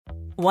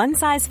One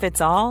size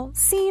fits all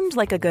seemed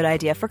like a good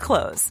idea for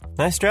clothes.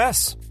 Nice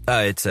dress.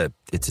 It's a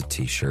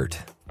t-shirt.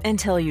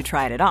 Until you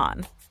tried it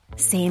on.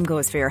 Same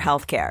goes for your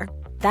healthcare.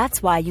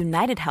 That's why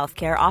United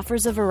Healthcare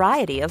offers a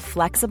variety of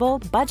flexible,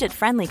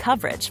 budget-friendly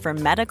coverage for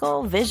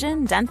medical,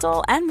 vision,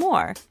 dental, and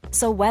more.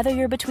 So whether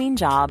you're between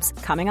jobs,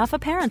 coming off a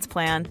parent's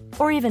plan,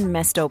 or even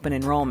missed open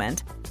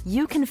enrollment,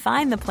 you can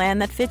find the plan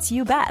that fits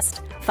you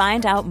best.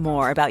 Find out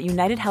more about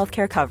United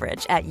Healthcare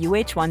coverage at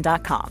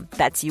uh1.com.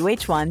 That's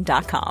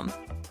uh1.com.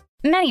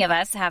 Many of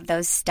us have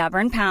those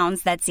stubborn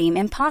pounds that seem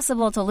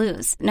impossible to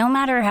lose, no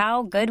matter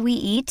how good we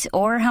eat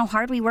or how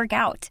hard we work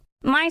out.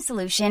 My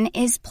solution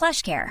is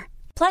PlushCare.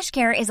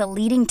 PlushCare is a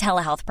leading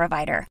telehealth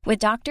provider with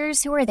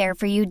doctors who are there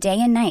for you day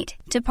and night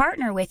to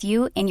partner with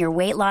you in your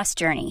weight loss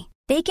journey.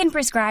 They can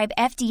prescribe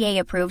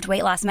FDA-approved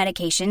weight loss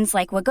medications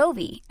like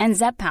Wegovy and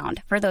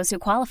Zepbound for those who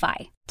qualify.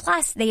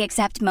 Plus, they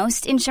accept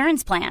most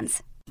insurance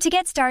plans. To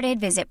get started,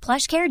 visit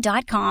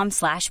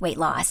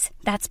plushcare.com/weightloss.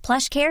 That's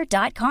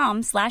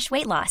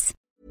plushcare.com/weightloss.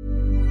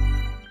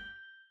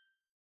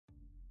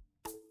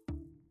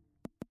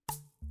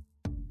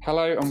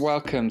 Hello and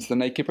welcome to the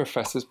Naked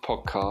Professors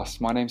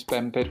podcast. My name's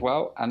Ben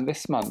Bidwell, and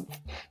this month,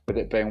 with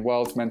it being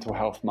World Mental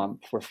Health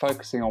Month, we're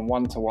focusing on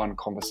one-to-one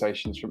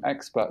conversations from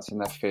experts in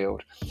their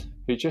field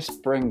who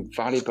just bring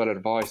valuable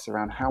advice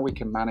around how we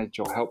can manage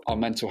or help our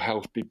mental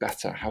health be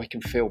better, how we can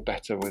feel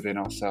better within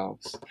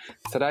ourselves.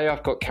 Today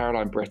I've got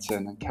Caroline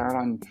Britton, and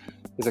Caroline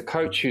is a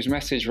coach whose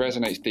message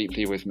resonates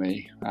deeply with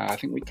me. I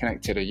think we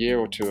connected a year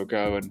or two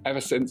ago, and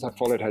ever since I've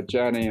followed her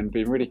journey and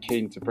been really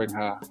keen to bring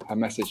her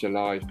message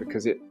alive,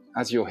 because it,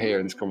 as you'll hear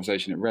in this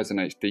conversation, it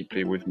resonates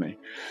deeply with me.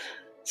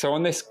 So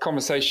on this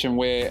conversation,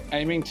 we're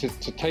aiming to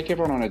take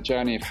everyone on a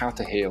journey of how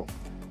to heal,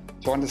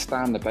 to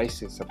understand the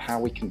basics of how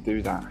we can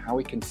do that, how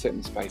we can sit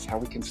in space, how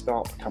we can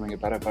start becoming a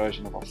better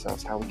version of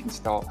ourselves, how we can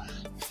start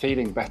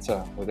feeling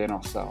better within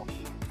ourselves.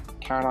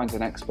 Caroline's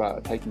an expert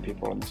at taking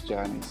people on this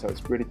journey, so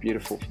it's really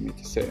beautiful for me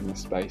to sit in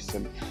this space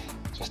and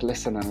just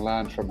listen and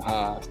learn from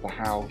her as to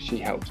how she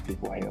helps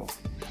people heal.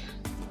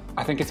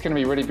 I think it's going to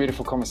be a really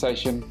beautiful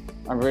conversation.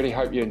 I really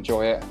hope you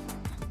enjoy it.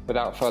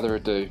 Without further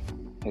ado,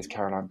 here's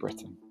Caroline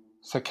Britton.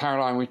 So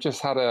Caroline, we've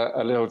just had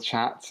a little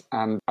chat,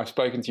 and I've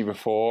spoken to you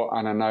before,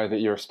 and I know that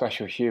you're a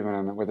special human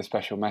and with a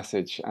special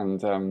message,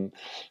 and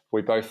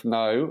we both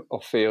know or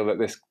feel that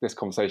this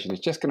conversation is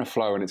just going to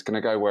flow and it's going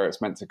to go where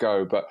it's meant to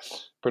go. But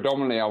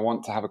predominantly, I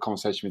want to have a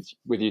conversation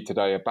with you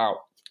today about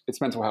it's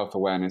Mental Health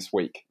Awareness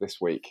Week this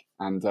week.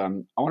 And I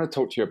want to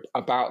talk to you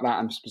about that,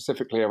 and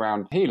specifically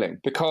around healing,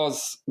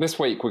 because this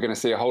week we're going to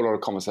see a whole lot of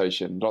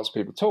conversation, lots of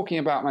people talking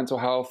about mental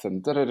health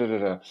and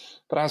da-da-da-da-da.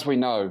 But as we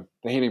know,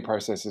 the healing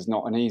process is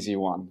not an easy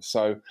one.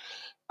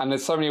 And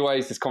there's so many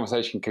ways this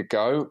conversation could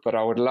go, but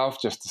I would love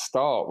just to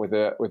start with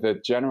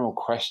a general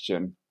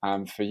question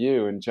for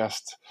you, and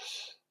just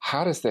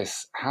how does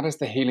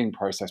the healing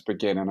process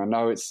begin? And I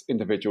know it's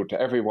individual to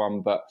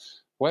everyone, but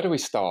where do we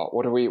start?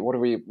 Where do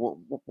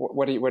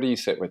you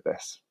sit with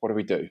this? What do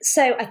we do?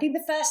 So I think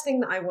the first thing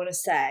that I want to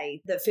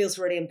say that feels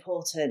really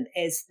important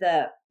is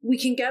that we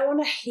can go on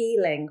a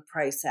healing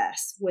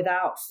process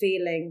without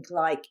feeling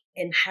like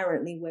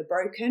inherently we're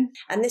broken.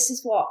 And this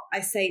is what I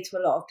say to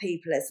a lot of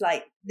people. It's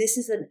like, this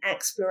is an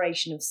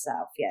exploration of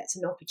self. Yeah, it's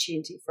an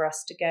opportunity for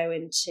us to go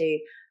into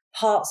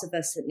parts of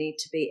us that need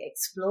to be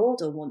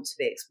explored or want to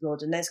be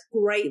explored. And there's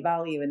great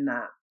value in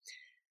that.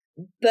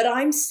 But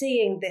I'm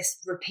seeing this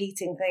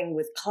repeating thing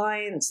with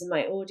clients and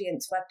my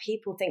audience where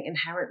people think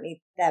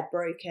inherently they're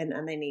broken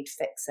and they need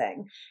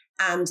fixing.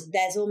 And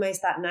there's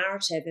almost that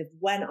narrative of,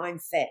 when I'm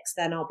fixed,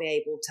 then I'll be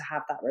able to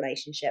have that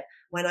relationship.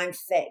 When I'm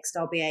fixed,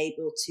 I'll be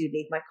able to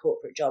leave my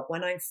corporate job.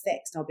 When I'm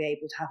fixed, I'll be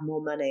able to have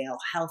more money or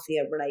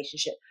healthier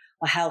relationship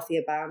or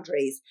healthier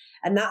boundaries.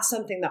 And that's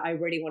something that I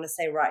really want to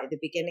say right at the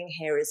beginning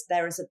here, is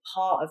there is a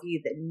part of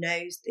you that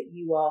knows that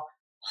you are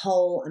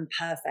whole and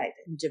perfect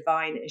and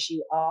divine as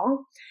you are.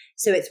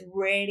 So it's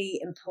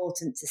really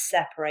important to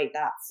separate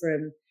that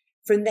from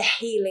the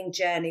healing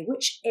journey,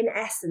 which in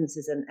essence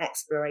is an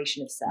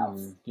exploration of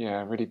self.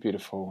 Yeah, really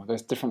beautiful.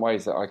 There's different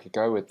ways that I could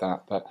go with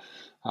that, but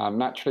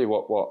naturally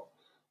what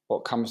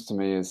comes to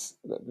me is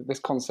this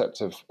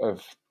concept of a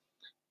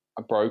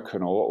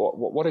broken, or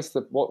what is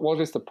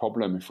the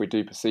problem if we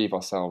do perceive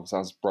ourselves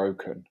as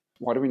broken?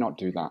 Why do we not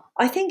do that?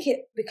 I think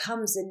it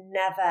becomes a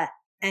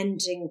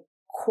never-ending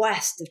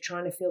quest of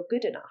trying to feel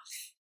good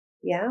enough.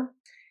 Yeah,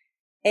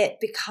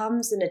 it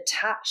becomes an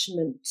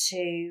attachment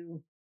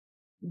to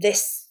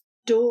this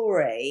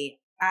story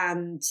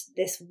and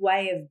this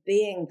way of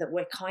being that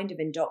we're kind of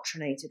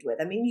indoctrinated with.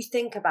 I mean, you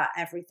think about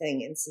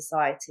everything in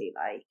society,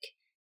 like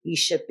you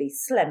should be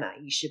slimmer,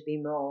 you should be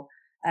more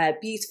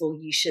beautiful,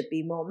 you should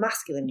be more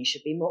masculine, you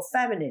should be more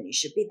feminine, you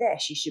should be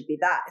this, you should be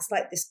that. It's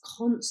like this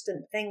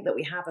constant thing that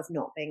we have of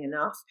not being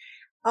enough.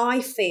 I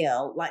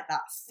feel like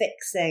that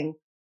fixing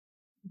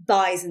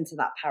buys into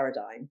that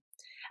paradigm.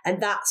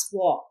 And that's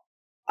what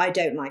I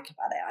don't like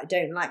about it. I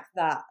don't like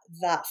that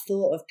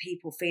thought of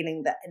people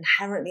feeling that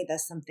inherently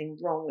there's something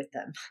wrong with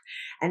them.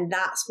 And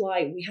that's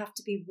why we have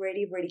to be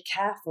really, really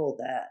careful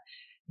that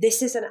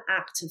this is an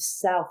act of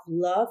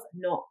self-love,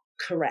 not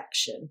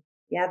correction.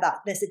 Yeah, that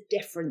there's a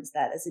difference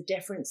there. There's a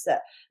difference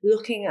that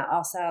looking at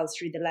ourselves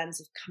through the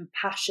lens of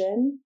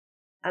compassion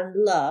and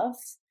love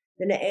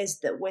than it is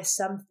that we're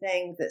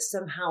something that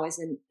somehow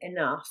isn't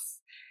enough.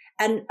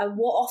 And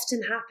what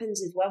often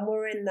happens is when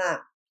we're in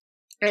that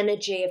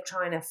energy of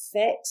trying to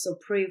fix or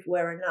prove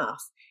we're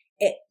enough,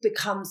 it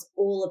becomes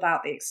all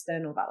about the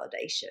external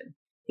validation.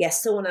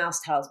 Yes, someone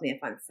else tells me if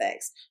I'm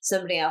fixed.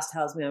 Somebody else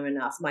tells me I'm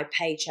enough. My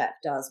paycheck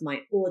does, my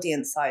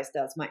audience size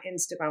does, my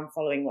Instagram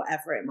following,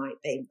 whatever it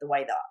might be, the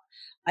way that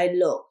I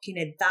look,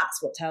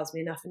 that's what tells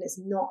me enough. And it's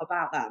not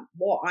about that.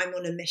 What I'm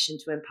on a mission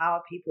to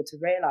empower people to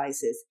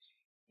realize is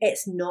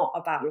it's not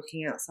about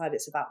looking outside.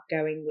 It's about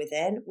going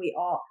within. We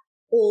are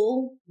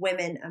all,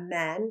 women and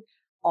men,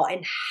 are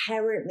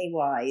inherently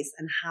wise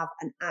and have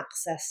an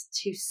access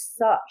to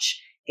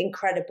such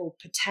incredible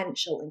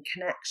potential and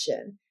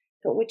connection,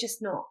 but we're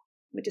just not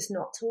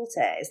taught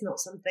it. It's not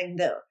something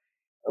that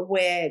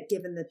we're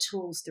given the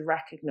tools to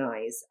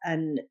recognize.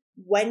 And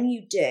when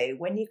you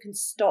can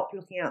stop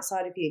looking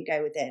outside of you and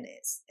go within,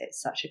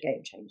 it's such a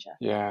game changer.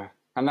 Yeah.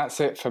 And that's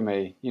it for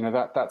me.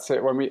 That's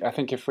it. I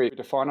think if we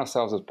define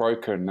ourselves as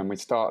broken, then we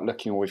start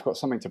looking, or we've got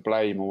something to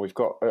blame, or we've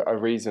got a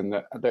reason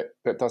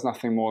that does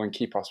nothing more than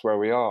keep us where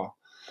we are.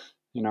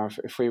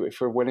 If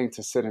we're willing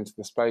to sit into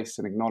the space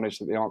and acknowledge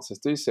that the answers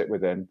do sit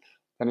within,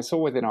 then it's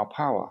all within our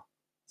power.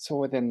 It's all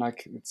within,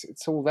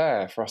 it's all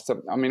there for us to.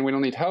 I mean, we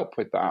don't need help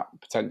with that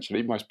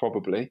potentially, most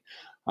probably.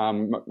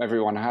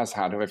 Everyone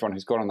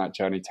who's gone on that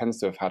journey tends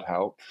to have had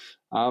help,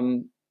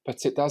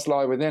 but it does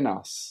lie within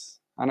us.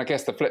 And I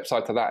guess the flip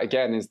side to that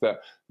again is that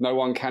no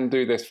one can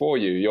do this for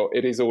you.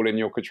 It is all in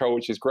your control,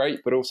 which is great,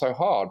 but also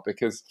hard,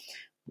 because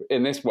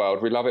in this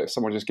world, we love it if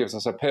someone just gives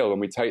us a pill and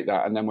we take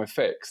that and then we're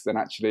fixed. And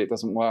actually, it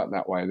doesn't work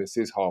that way. This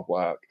is hard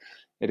work.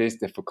 It is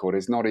difficult.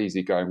 It's not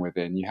easy going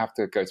within. You have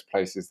to go to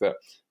places that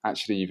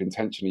actually you've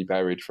intentionally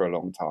buried for a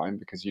long time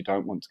because you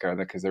don't want to go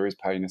there, because there is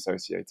pain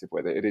associated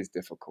with it. It is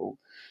difficult.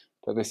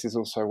 But this is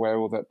also where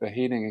all the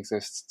healing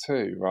exists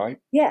too, right?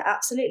 Yeah,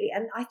 absolutely.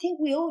 And I think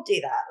we all do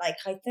that.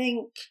 I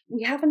think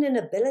we have an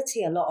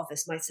inability, a lot of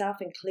us, myself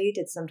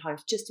included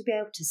sometimes, just to be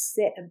able to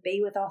sit and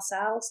be with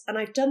ourselves. And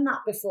I've done that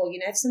before.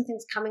 If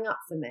something's coming up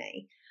for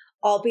me,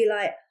 I'll be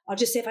like, I'll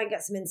just see if I can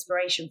get some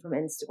inspiration from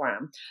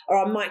Instagram,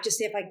 or I might just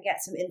see if I can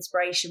get some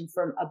inspiration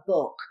from a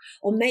book,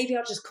 or maybe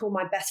I'll just call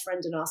my best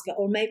friend and ask her,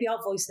 or maybe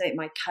I'll voice note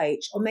my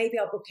coach, or maybe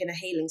I'll book in a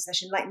healing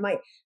session.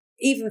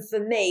 Even for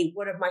me,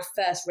 one of my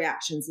first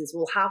reactions is,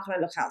 well, how can I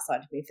look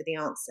outside of me for the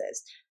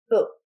answers?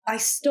 But I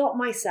stop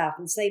myself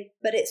and say,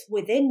 but it's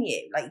within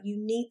you. You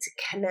need to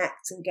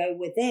connect and go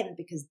within,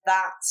 because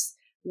that's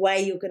where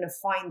you're going to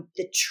find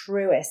the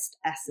truest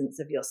essence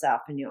of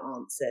yourself and your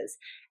answers.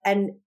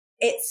 And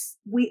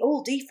we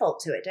all default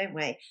to it, don't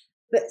we?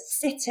 But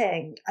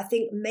sitting, I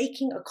think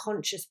making a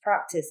conscious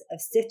practice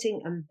of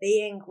sitting and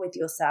being with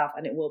yourself,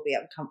 and it will be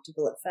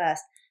uncomfortable at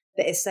first,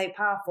 but it's so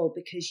powerful,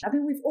 because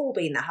we've all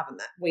been there, haven't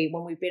we?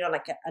 When we've been on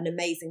an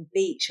amazing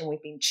beach and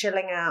we've been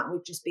chilling out, and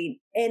we've just been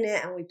in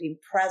it and we've been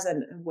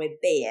present and we're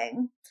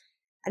being.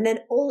 And then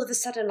all of a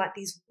sudden,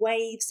 these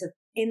waves of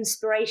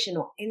inspiration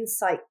or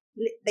insight,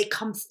 they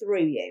come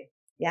through you.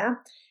 Yeah.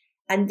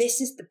 And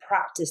this is the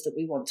practice that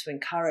we want to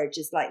encourage,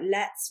 is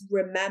let's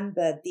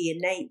remember the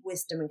innate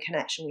wisdom and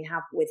connection we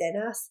have within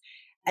us,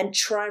 and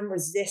try and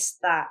resist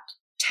that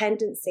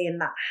tendency and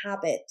that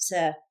habit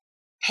to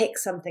pick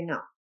something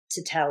up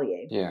to tell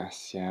you.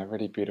 Yes, yeah,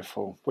 really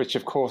beautiful. Which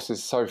of course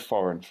is so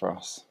foreign for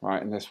us, right,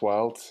 in this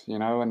world,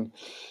 and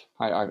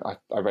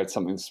I read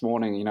something this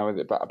morning,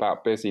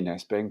 about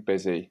busyness, being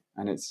busy.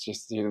 And it's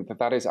just,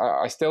 that is,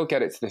 I still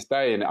get it to this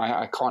day, and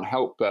I can't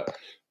help but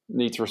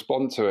need to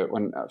respond to it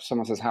when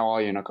someone says, how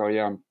are you? And I go,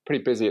 yeah, I'm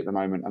pretty busy at the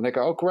moment. And they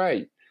go, oh,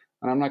 great.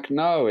 And I'm like,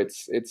 no,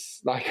 it's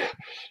I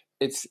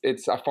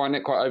find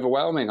it quite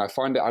overwhelming. I just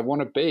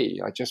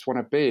want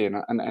to be.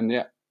 And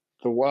yet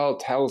the world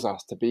tells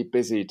us to be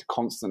busy, to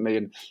constantly.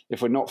 And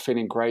if we're not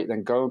feeling great,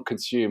 then go and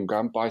consume, go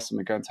and buy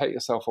something, go and take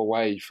yourself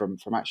away from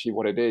actually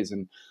what it is.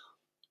 And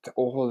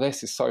all of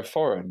this is so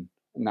foreign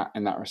in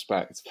that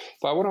respect.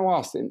 But I want to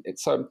ask,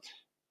 it's so,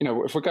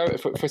 if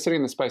we're sitting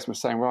in the space and we're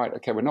saying, right,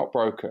 okay, we're not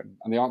broken,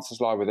 and the answers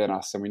lie within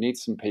us, and we need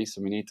some peace,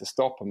 and we need to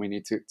stop, and we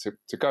need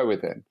to go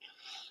within.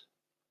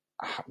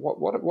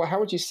 What how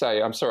would you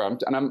say? I'm sorry,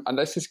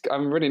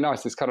 I'm really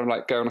nice. It's kind of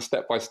like going a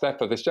step by step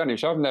of this journey,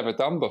 which I've never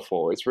done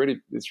before. I'm really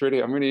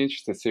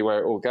interested to see where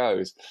it all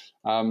goes.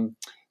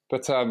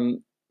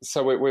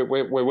 So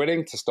we're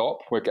willing to stop.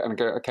 We're going to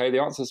go, okay,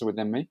 the answers are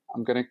within me.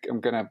 I'm going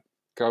to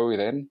go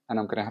within, and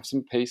I'm going to have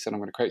some peace, and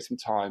I'm going to create some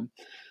time.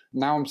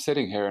 Now I'm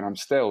sitting here and I'm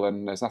still,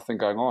 and there's nothing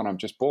going on. I'm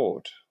just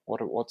bored.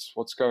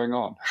 What's going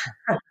on?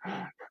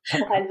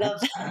 I love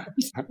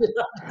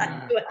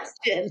that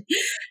question.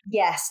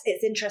 Yes,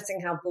 it's interesting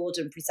how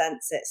boredom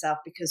presents itself,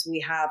 because we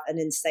have an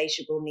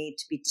insatiable need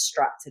to be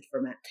distracted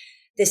from it.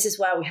 This is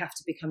where we have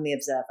to become the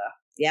observer.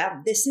 Yeah,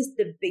 this is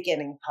the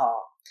beginning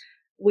part.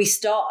 We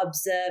start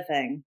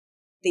observing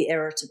the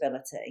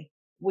irritability.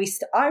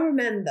 I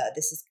remember,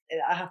 this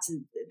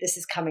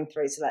is coming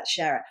through, so let's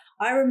share it.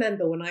 I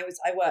remember when I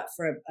worked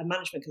for a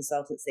management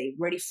consultancy,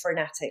 really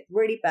frenetic,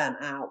 really burnt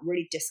out,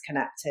 really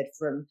disconnected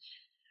from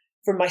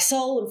my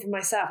soul and from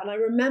myself. And I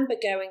remember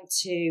going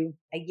to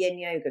a yin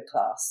yoga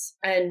class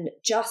and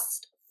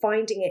just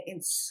finding it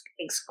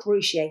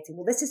excruciating.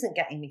 Well, this isn't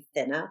getting me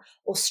thinner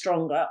or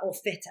stronger or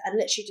fitter, and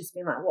literally just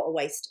being like, what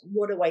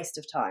a waste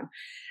of time.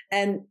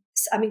 And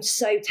I mean,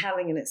 so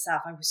telling in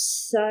itself. I was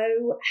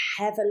so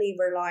heavily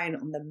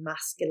reliant on the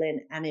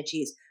masculine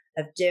energies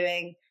of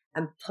doing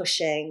and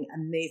pushing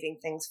and moving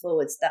things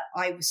forwards that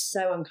I was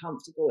so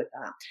uncomfortable with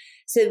that.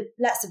 So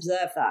let's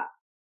observe that.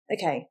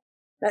 Okay,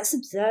 let's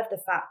observe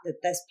the fact that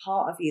there's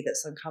part of you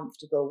that's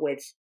uncomfortable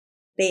with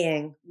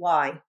being.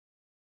 Why?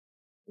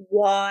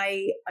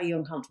 Why are you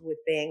uncomfortable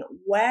with being?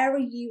 Where are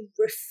you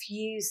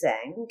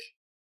refusing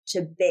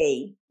to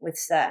be with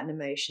certain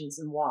emotions,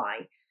 and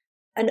why?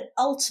 And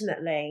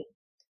ultimately,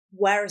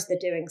 where has the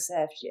doing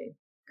served you?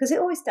 Because it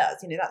always does,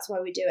 that's why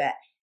we do it.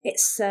 It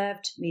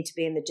served me to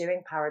be in the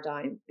doing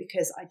paradigm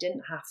because I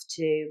didn't have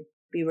to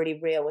be really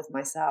real with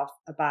myself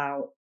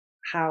about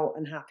how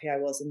unhappy I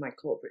was in my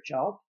corporate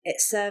job. It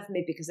served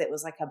me because it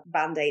was like a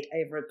band-aid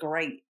over a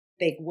great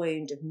big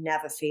wound of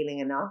never feeling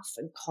enough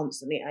and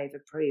constantly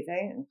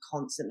overproving and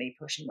constantly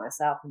pushing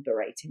myself and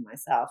berating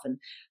myself and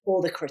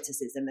all the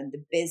criticism. And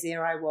the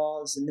busier I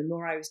was and the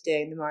more I was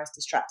doing, the more I was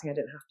distracting. I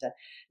didn't have to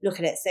look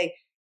at it. So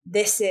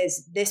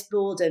this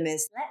boredom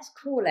is, let's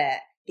call it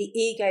the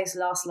ego's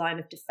last line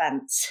of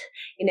defense,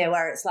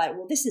 where it's like,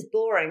 well, this is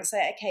boring. So,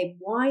 okay,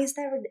 why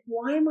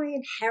am I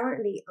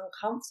inherently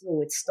uncomfortable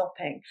with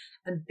stopping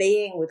and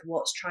being with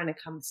what's trying to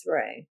come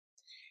through?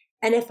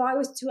 And if I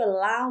was to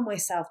allow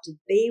myself to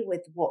be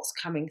with what's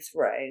coming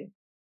through,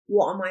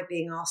 what am I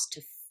being asked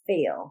to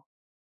feel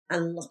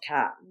and look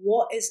at?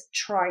 What is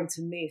trying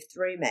to move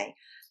through me?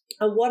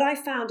 And what I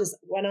found is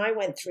when I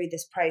went through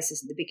this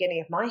process at the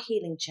beginning of my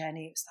healing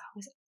journey, I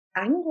was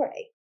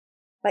angry.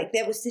 Like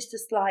there was this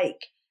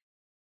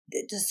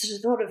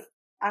sort of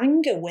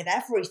anger with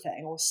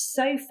everything. I was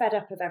so fed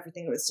up of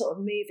everything. It was sort of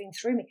moving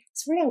through me.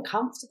 It's really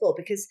uncomfortable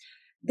because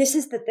this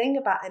is the thing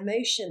about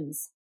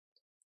emotions.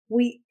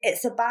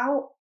 It's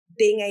about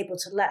being able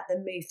to let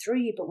them move through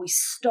you, but we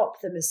stop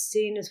them as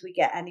soon as we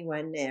get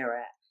anywhere near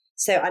it.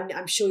 So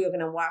I'm sure you're going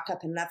to work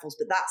up in levels,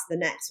 but that's the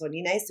next one,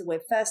 So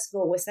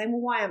we're saying,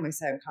 well, why am I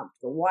so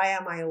uncomfortable? Why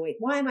am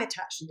I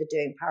attached to the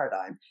doing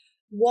paradigm?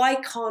 Why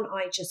can't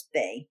I just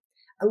be?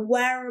 And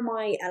where am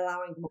I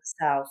allowing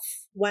myself?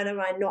 When am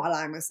I not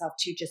allowing myself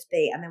to just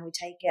be? And then we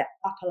take it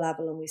up a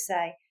level and we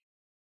say,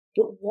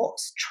 but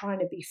what's trying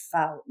to be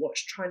felt?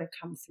 What's trying to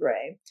come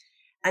through?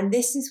 And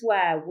this is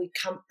where we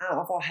come out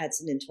of our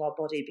heads and into our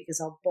body, because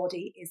our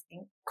body is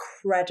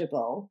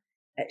incredible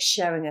at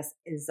showing us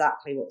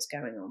exactly what's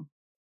going on,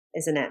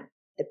 isn't it?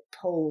 The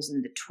pulls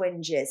and the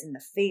twinges and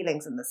the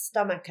feelings and the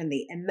stomach and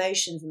the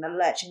emotions and the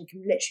lurch, and you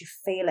can literally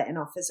feel it in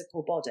our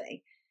physical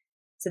body.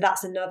 So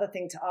that's another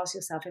thing to ask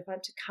yourself. If I'm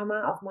to come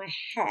out of my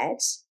head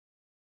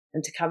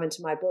and to come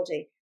into my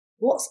body,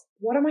 what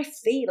am I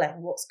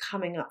feeling? What's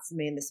coming up for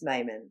me in this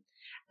moment?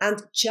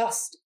 And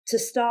just to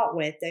start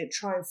with, don't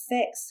try and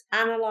fix,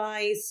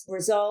 analyze,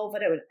 resolve. I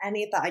don't want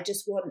any of that. I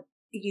just want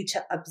you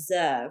to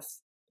observe,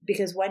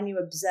 because when you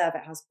observe,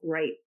 it has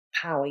great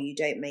power. You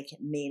don't make it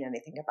mean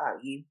anything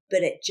about you,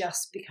 but it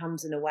just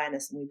becomes an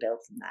awareness and we build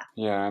from there.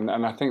 Yeah,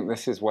 and I think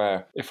this is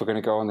where, if we're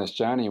going to go on this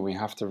journey, we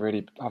have to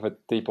really have a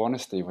deep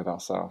honesty with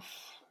ourselves,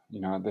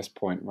 at this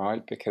point,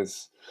 right?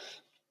 Because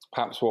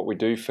perhaps what we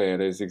do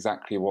feel is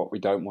exactly what we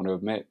don't want to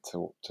admit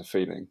to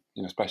feeling,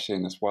 especially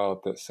in this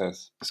world that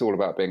says it's all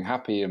about being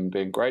happy and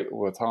being great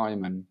all the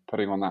time and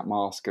putting on that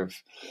mask of,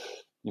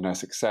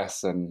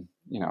 success and,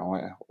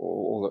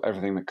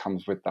 everything that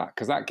comes with that.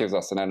 Because that gives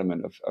us an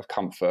element of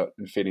comfort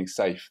and feeling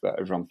safe, that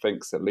everyone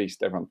thinks that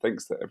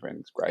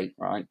everything's great,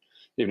 right?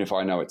 Even if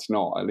I know it's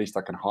not, at least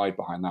I can hide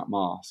behind that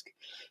mask.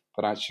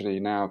 But actually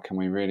now, can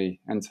we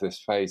really enter this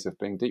phase of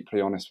being deeply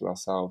honest with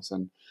ourselves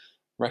and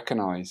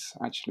recognize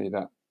actually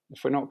that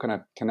if we're not going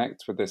to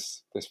connect with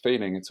this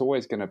feeling, it's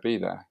always going to be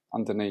there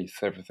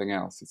underneath everything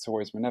else. It's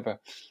always,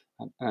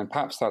 and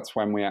perhaps that's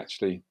when we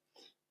actually,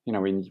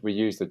 we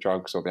use the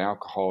drugs or the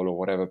alcohol or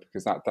whatever,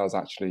 because that does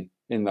actually,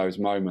 in those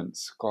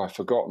moments, God, I've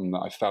forgotten that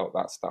I felt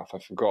that stuff.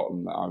 I've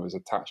forgotten that I was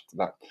attached to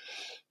that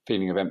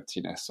feeling of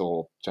emptiness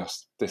or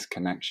just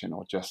disconnection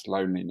or just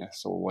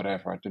loneliness or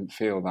whatever. I didn't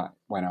feel that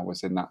when I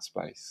was in that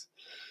space.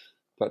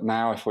 But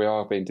now, if we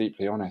are being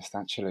deeply honest,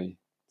 actually,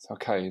 it's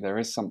okay. There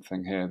is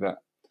something here that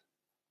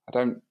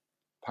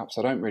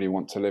I don't really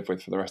want to live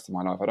with for the rest of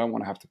my life. I don't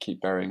want to have to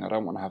keep burying. I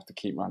don't want to have to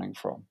keep running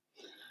from.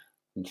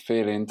 And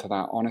feel into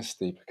that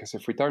honesty, because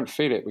if we don't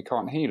feel it, we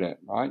can't heal it,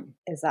 right?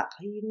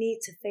 Exactly. You need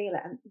to feel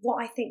it. And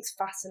what I think is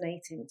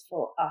fascinating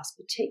for us,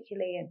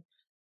 particularly in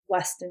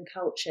Western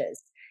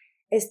cultures,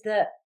 is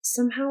that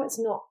somehow it's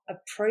not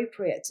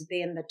appropriate to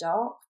be in the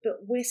dark, but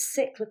we're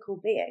cyclical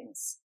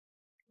beings.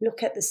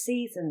 Look at the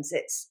seasons.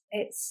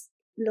 It's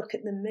look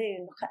at the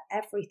moon, look at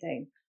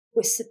everything.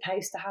 We're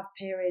supposed to have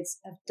periods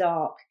of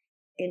dark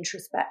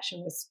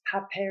introspection. We've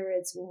had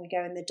periods when we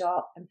go in the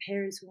dark and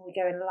periods when we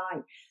go in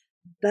light.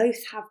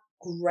 Both have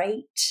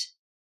great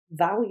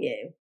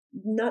value.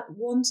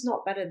 One's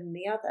not better than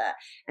the other.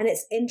 And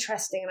it's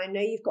interesting, and I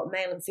know you've got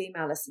male and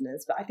female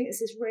listeners, but I think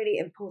this is really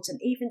important,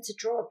 even to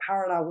draw a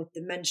parallel with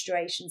the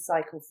menstruation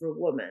cycle for a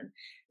woman,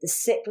 the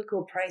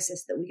cyclical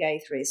process that we go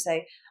through.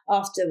 So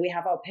after we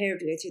have our period,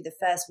 we go through the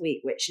first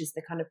week, which is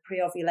the kind of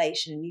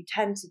pre-ovulation, and you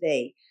tend to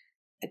be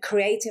a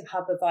creative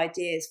hub of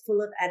ideas, full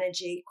of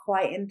energy,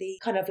 quite in the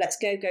kind of let's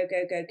go, go,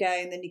 go, go, go.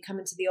 And then you come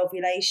into the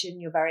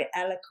ovulation, you're very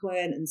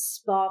eloquent and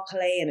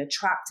sparkly and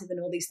attractive, and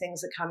all these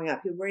things are coming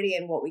up. You're really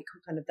in what we call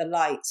kind of the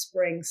light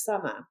spring,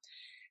 summer.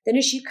 Then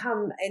as you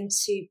come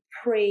into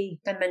pre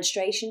and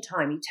menstruation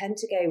time, you tend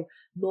to go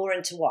more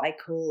into what I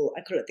call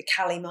it the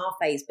Kalimar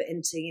phase, but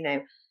into,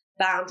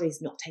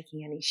 boundaries, not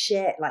taking any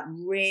shit, like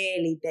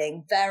really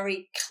being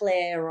very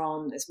clear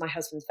on, it's my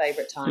husband's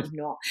favorite time,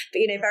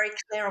 very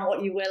clear on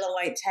what you will and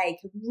won't take,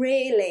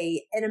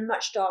 really in a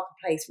much darker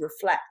place,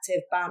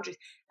 reflective boundaries.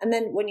 And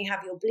then when you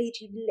have your bleed,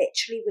 you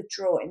literally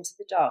withdraw into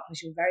the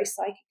darkness. You're very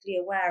psychically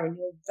aware and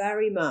you're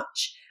very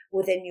much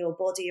within your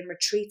body and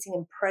retreating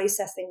and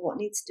processing what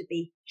needs to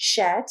be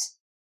shed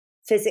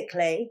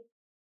physically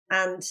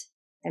and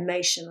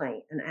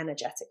emotionally and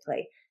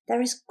energetically.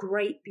 There is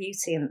great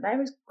beauty in that.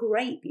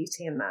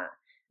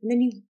 And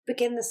then you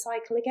begin the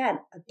cycle again,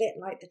 a bit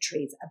like the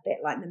trees, a bit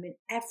like them in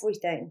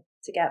everything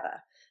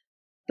together.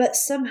 But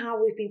somehow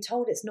we've been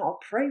told it's not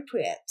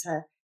appropriate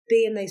to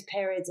be in those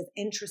periods of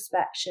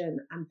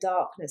introspection and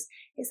darkness.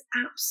 It's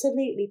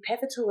absolutely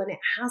pivotal, and it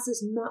has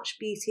as much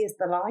beauty as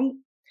the light.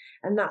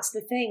 And that's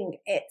the thing.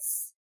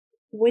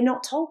 We're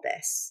not told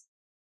this,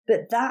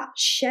 but that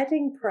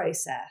shedding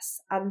process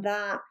and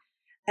that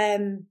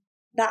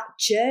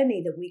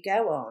journey that we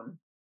go on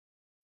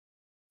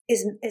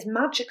is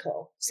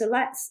magical. So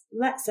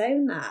let's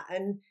own that.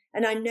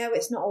 And I know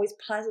it's not always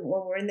pleasant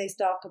when we're in those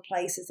darker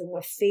places and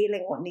we're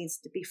feeling what needs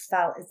to be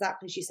felt,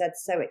 exactly as you said,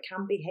 so it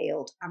can be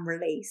healed and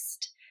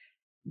released.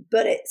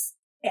 But it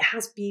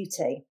has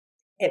beauty.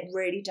 It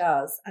really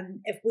does. And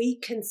if we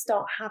can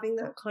start having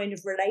that kind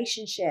of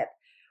relationship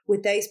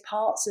with those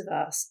parts of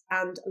us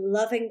and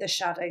loving the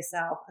shadow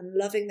self and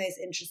loving those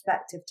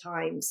introspective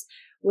times,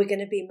 we're going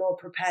to be more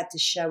prepared to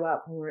show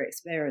up when we're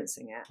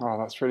experiencing it. Oh,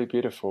 that's really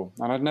beautiful.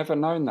 And I'd never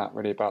known that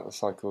really about the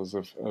cycles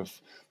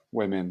of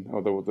women,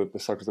 or the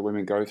cycles that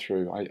women go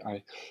through.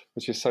 I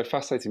which is so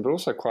fascinating, but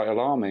also quite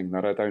alarming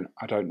that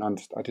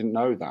I didn't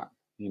know that.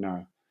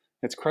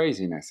 It's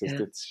craziness. Yeah.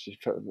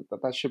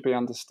 That should be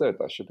understood.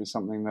 That should be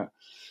something that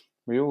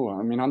we all.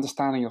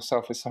 Understanding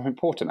yourself is so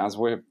important, as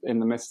we're in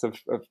the midst of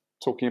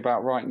talking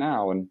about right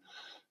now. And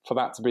for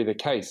that to be the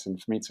case,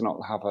 and for me to not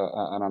have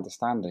an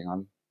understanding,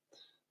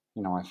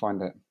 I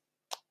find it,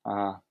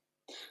 I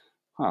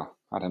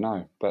don't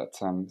know, but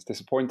it's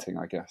disappointing,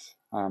 I guess.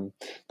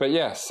 But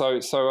yeah, so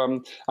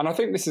and I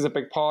think this is a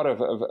big part of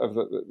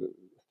the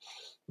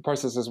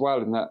process as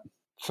well, in that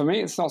for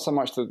me, it's not so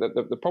much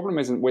the problem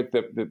isn't with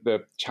the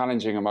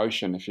challenging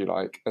emotion, if you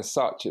like, as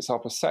such. It's our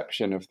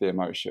perception of the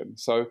emotion.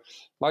 So,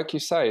 like you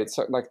say, it's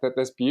like that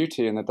there's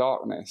beauty in the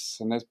darkness,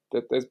 and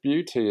there's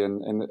beauty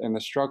in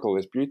the struggle,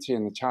 there's beauty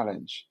in the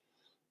challenge,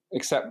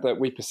 except that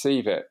we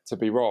perceive it to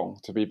be wrong,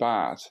 to be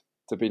bad,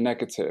 to be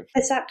negative.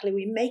 Exactly.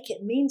 We make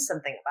it mean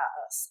something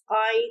about us.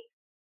 I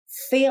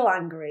feel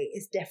angry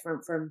is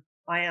different from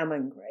I am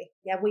angry.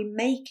 Yeah, we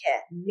make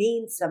it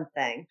mean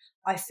something.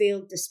 I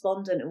feel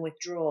despondent and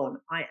withdrawn.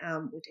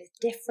 It's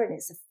different.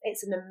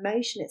 It's an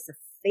emotion. It's a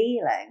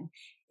feeling.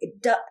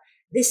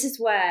 This is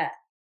where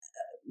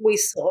we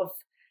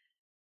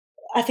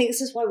I think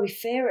this is why we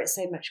fear it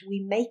so much.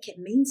 We make it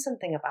mean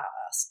something about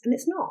us, and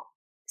it's not.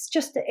 It's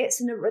just that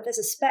there's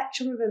a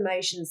spectrum of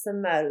emotions.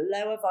 Some are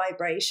lower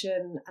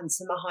vibration and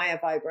some are higher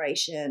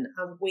vibration,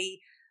 and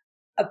we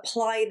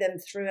apply them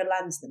through a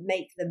lens that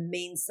make them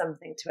mean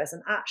something to us.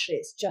 And actually,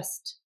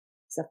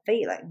 it's a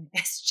feeling.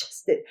 It's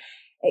just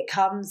it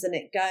comes and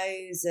it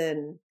goes,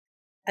 and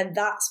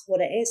that's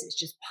what it is. It's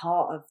just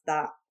part of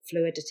that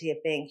fluidity of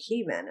being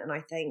human. And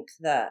I think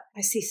that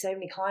I see so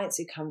many clients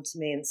who come to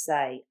me and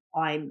say,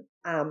 I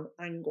am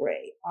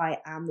angry, I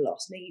am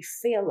lost. No, you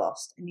feel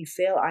lost and you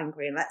feel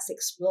angry, and let's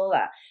explore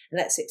that, and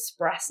let's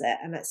express it,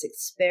 and let's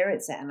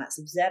experience it, and let's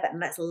observe it,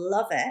 and let's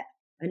love it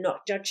and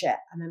not judge it,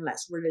 and then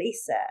let's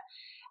release it.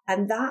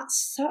 And that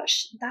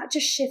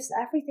just shifts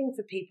everything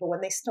for people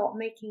when they start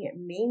making it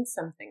mean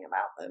something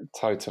about them.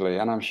 Totally.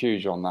 And I'm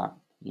huge on that,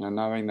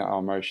 knowing that our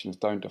emotions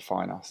don't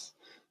define us,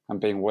 and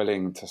being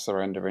willing to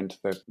surrender into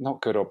the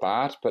not good or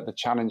bad, but the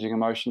challenging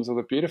emotions or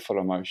the beautiful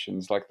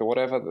emotions, like the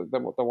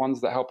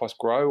ones that help us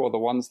grow, or the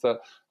ones that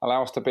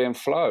allow us to be in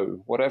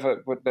flow,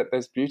 whatever.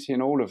 There's beauty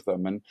in all of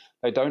them, and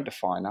they don't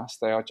define us.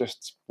 They are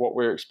just what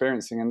we're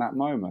experiencing in that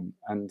moment.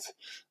 And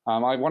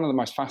one of the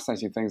most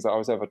fascinating things that I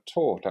was ever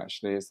taught,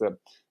 actually, is that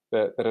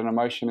an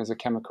emotion is a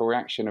chemical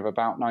reaction of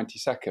about 90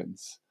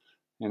 seconds.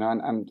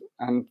 And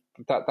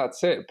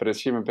that's it. But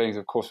as human beings,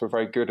 of course, we're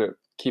very good at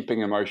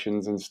keeping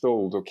emotions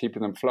installed or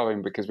keeping them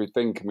flowing, because we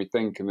think,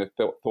 and the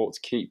thoughts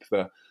keep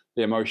the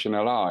emotion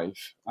alive.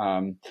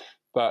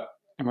 But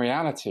in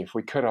reality, if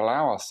we could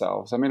allow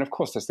ourselves, I mean, of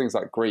course, there's things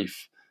like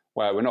grief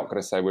where we're not going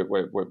to say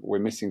we're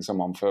missing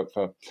someone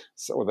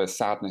or there's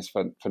sadness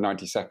for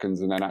 90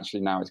 seconds and then actually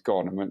now it's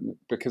gone.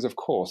 Because of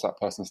course that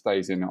person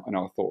stays in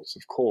our thoughts.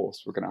 Of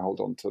course, we're going to hold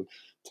on to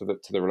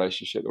the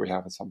relationship that we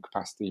have in some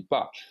capacity.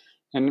 But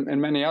in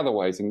many other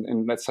ways,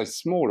 in let's say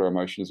smaller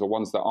emotions or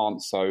ones that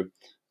aren't so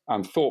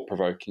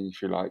thought-provoking,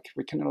 if you like,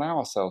 we can allow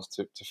ourselves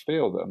to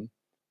feel them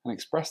and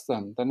express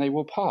them, then they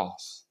will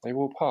pass. They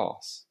will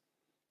pass.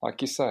 Like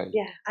you say.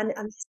 Yeah, and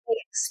the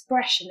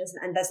expression,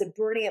 isn't, and there's a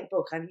brilliant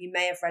book, and you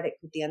may have read it,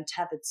 called The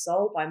Untethered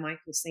Soul by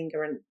Michael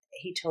Singer, and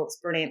he talks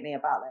brilliantly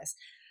about this.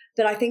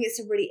 But I think it's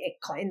a really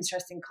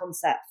interesting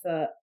concept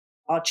for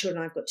our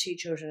children. I've got 2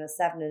 children, a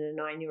 7 and a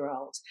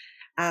 9-year-old,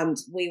 and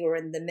we were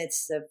in the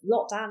midst of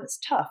lockdown. It's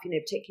tough,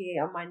 particularly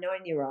on my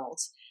 9-year-old,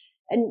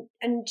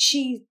 and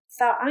she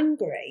felt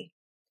angry.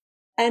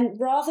 And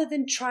rather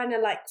than trying to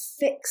like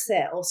fix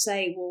it or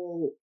say,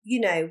 well,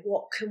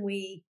 what can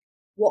we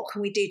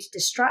do to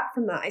distract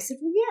from that? I said,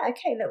 well, yeah,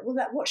 okay, look,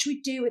 what should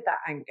we do with that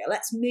anger?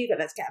 Let's move it.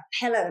 Let's get a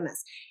pillow and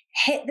let's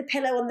hit the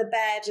pillow on the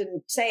bed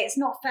and say it's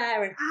not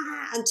fair and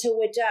until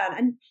we're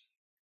done.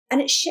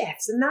 And it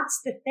shifts. And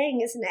that's the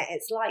thing, isn't it?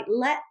 It's like,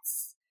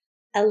 let's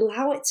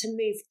allow it to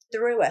move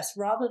through us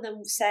rather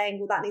than saying,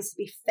 well, that needs to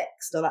be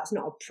fixed or that's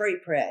not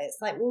appropriate.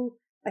 It's like, well,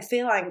 I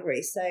feel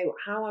angry. So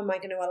how am I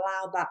going to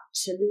allow that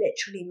to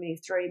literally move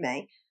through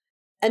me?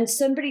 And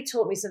somebody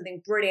taught me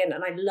something brilliant,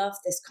 and I love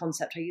this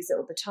concept. I use it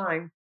all the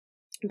time,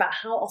 about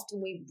how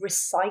often we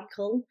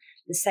recycle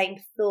the same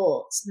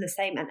thoughts and the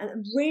same,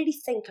 and really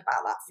think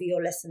about that for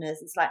your listeners.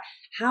 It's like,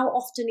 how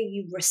often are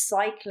you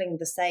recycling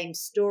the same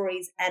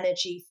stories,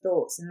 energy,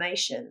 thoughts,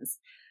 emotions?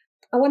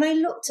 And when I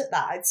looked at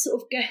that, I'd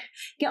sort of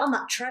get on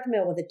that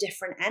treadmill with a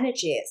different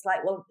energy. It's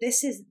like, well,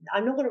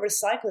 I'm not going to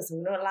recycle this.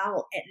 I'm going to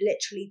allow it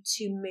literally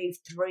to move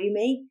through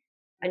me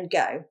and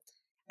go.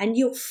 And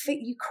you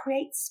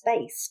create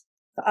space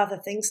for other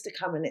things to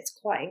come, and it's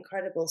quite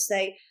incredible. So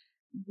I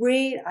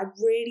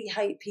really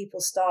hope people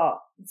start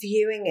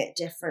viewing it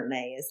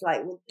differently. It's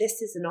like, well,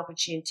 this is an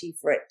opportunity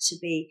for it to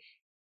be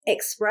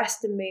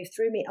expressed and move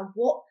through me. And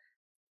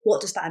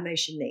what does that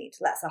emotion need?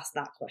 Let's ask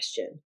that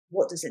question.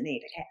 What does it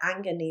need? Okay,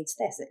 anger needs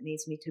this. It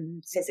needs me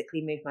to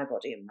physically move my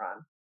body and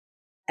run.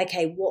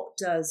 Okay, what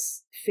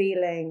does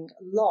feeling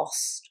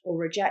lost or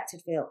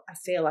rejected feel? I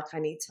feel like I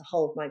need to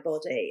hold my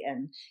body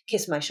and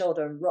kiss my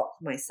shoulder and rock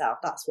myself.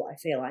 That's what I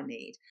feel I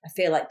need. I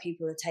feel like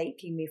people are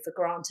taking me for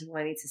granted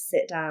when I need to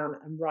sit down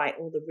and write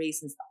all the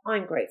reasons that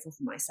I'm grateful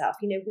for myself.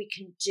 We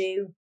can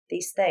do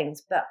these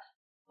things, but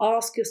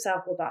ask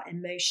yourself what that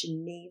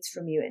emotion needs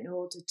from you in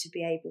order to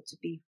be able to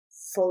be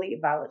fully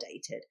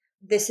validated.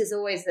 This is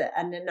always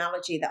an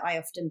analogy that I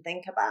often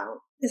think about.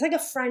 It's like a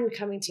friend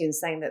coming to you and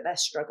saying that they're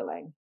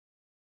struggling.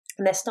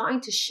 And they're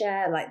starting to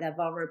share like their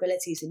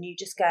vulnerabilities, and you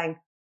just going,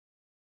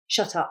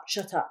 shut up,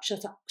 shut up,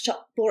 shut up,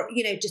 shut, or,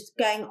 just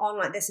going on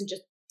like this and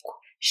just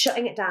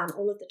shutting it down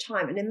all of the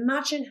time. And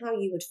imagine how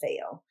you would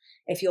feel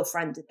if your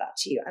friend did that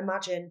to you.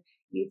 Imagine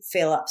you'd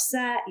feel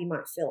upset, you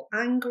might feel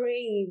angry,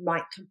 you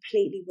might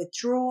completely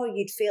withdraw,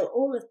 you'd feel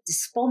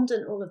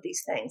despondent, all of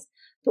these things.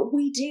 But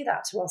we do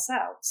that to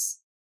ourselves.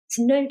 It's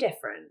no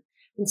different.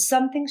 When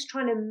something's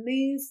trying to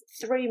move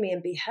through me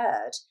and be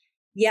heard,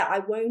 yeah, I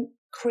won't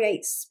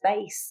create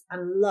space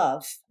and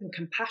love and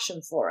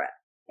compassion for it.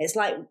 It's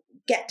like,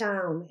 get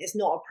down. It's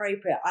not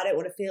appropriate. I don't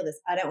want to feel this.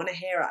 I don't want to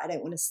hear it. I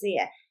don't want to see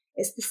it.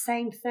 It's the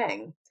same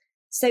thing.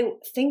 So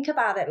think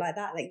about it like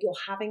that, like you're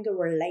having a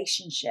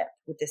relationship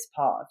with this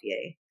part of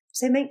you.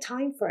 So make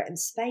time for it, and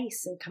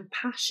space and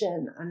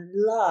compassion and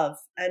love.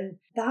 And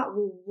that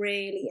will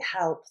really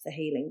help the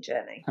healing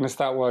journey. And it's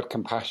that word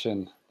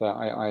compassion that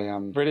I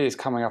really is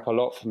coming up a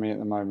lot for me at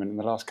the moment, in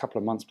the last couple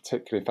of months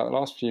particularly. In fact, the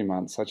last few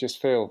months, I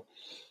just feel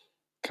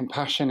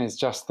compassion is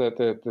just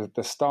the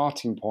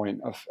starting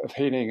point of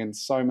healing in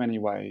so many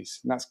ways.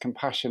 And that's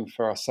compassion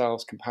for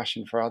ourselves,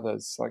 compassion for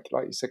others. Like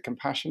you said,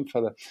 compassion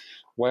for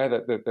where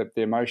the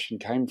emotion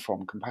came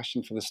from,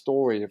 compassion for the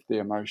story of the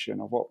emotion,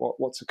 of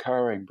what's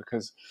occurring.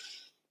 Because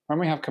when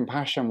we have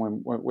compassion,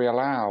 when we're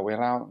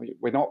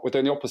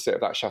doing the opposite of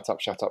that shut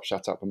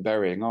up and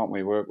burying, aren't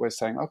we? We're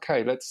saying,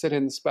 okay, let's sit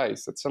in the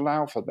space, let's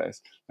allow for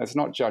this, let's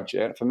not judge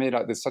it. For me,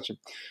 like there's such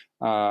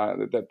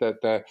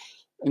a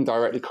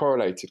indirectly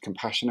correlated,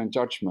 compassion and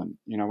judgment.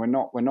 We're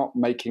not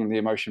making the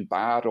emotion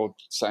bad or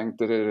saying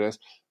this.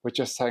 We're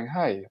just saying,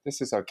 hey, this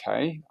is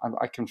okay.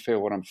 I can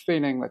feel what I'm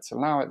feeling. Let's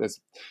allow it.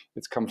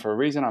 It's come for a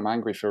reason. I'm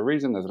angry for a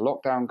reason. There's a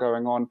lockdown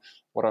going on.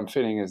 What I'm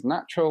feeling is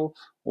natural,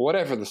 or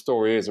whatever the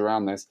story is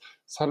around this.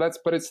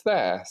 But it's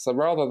there. So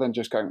rather than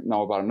just going,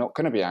 no, but I'm not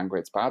going to be angry.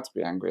 It's bad to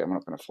be angry. I'm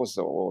not going to force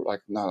it, or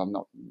like, no, I'm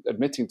not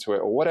admitting to it,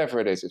 or whatever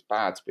it is. It's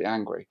bad to be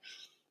angry.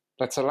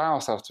 Let's allow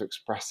ourselves to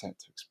express it,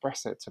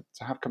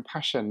 to have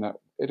compassion that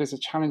it is a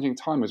challenging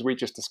time, as we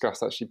just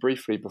discussed actually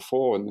briefly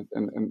before in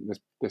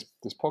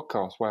this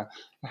podcast, where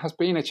it has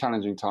been a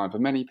challenging time for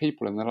many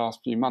people in the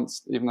last few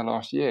months, even the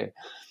last year.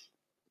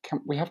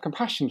 We have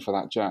compassion for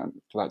that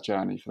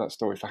journey, for that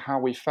story, for how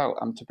we felt,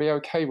 and to be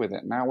okay with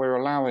it. Now we're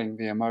allowing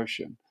the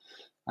emotion.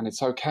 and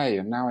it's okay.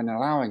 And now in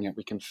allowing it,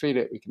 we can feel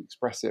it, we can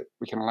express it,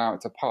 we can allow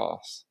it to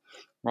pass,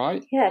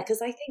 right? Yeah,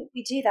 because I think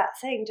we do that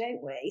thing,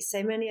 don't we?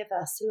 So many of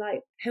us are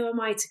like, who am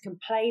I to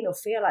complain or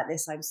feel like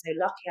this? I'm so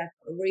lucky. I've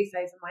got a roof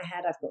over my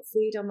head. I've got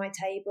food on my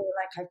table.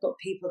 Like, I've got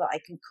people that I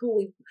can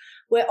call.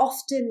 We're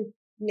often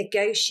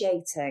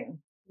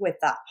negotiating with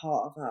that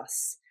part of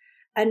us.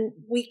 And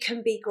we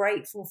can be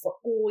grateful for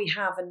all we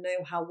have and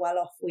know how well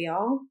off we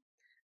are.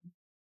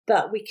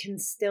 But we can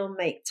still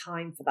make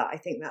time for that. I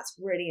think that's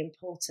really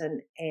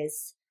important.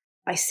 Is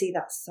I see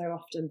that so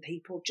often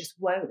people just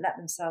won't let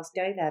themselves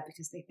go there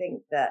because they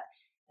think that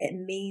it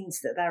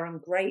means that they're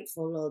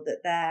ungrateful or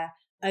that they're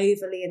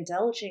overly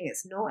indulging.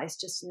 It's not. It's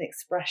just an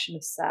expression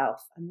of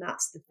self. And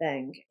that's the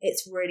thing.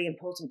 It's really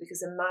important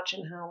because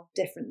imagine how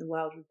different the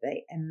world would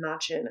be.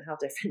 Imagine how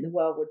different the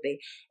world would be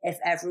if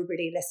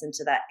everybody listened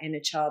to that inner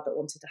child that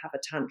wanted to have a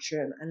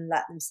tantrum and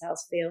let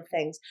themselves feel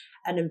things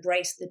and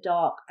embrace the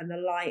dark and the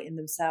light in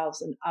themselves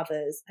and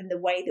others. And the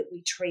way that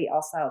we treat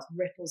ourselves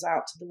ripples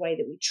out to the way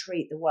that we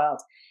treat the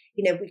world.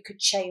 You know, we could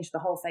change the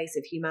whole face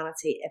of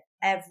humanity if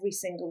every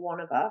single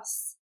one of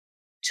us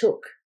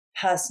took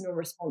personal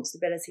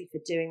responsibility for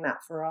doing that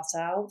for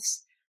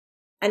ourselves.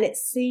 And it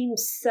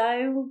seems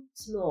so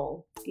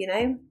small, you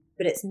know,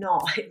 but it's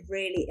not. It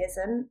really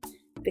isn't.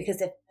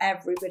 Because if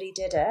everybody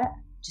did it,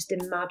 just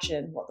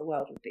imagine what the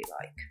world would be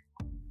like.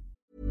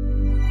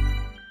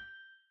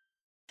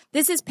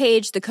 This is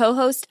Paige, the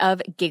co-host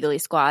of Giggly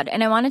Squad,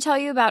 and I want to tell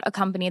you about a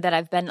company that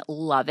I've been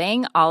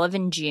loving, Olive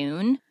 &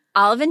 June.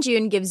 Olive &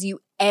 June gives you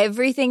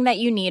everything that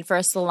you need for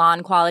a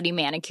salon-quality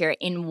manicure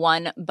in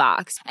one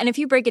box. And if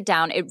you break it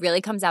down, it really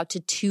comes out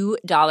to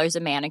 $2 a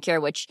manicure,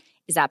 which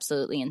is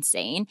absolutely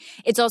insane.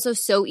 It's also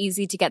so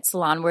easy to get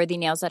salon-worthy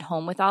nails at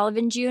home with Olive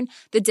 & June.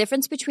 The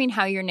difference between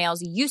how your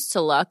nails used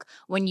to look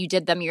when you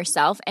did them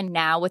yourself and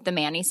now with the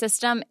Mani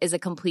system is a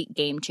complete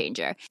game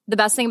changer. The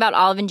best thing about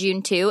Olive &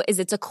 June, too, is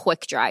it's a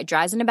quick dry.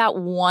 Dries in about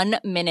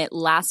 1 minute,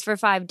 lasts for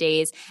 5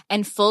 days,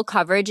 and full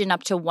coverage in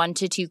up to 1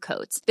 to 2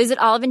 coats. Visit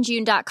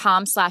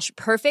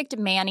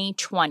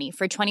oliveandjune.com/perfectmani20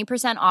 for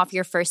 20% off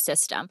your first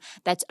system.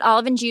 That's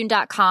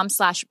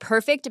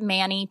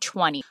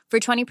oliveandjune.com/perfectmani20 for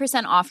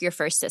 20% off your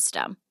first system.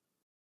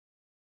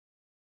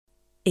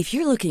 If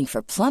you're looking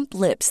for plump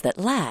lips that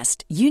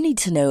last, you need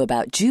to know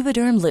about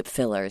Juvederm lip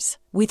fillers.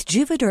 With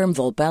Juvederm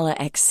Volbella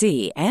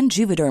XC and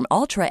Juvederm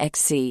Ultra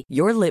XC,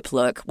 your lip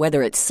look,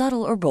 whether it's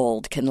subtle or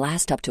bold, can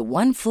last up to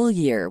 1 full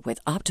year with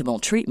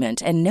optimal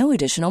treatment and no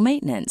additional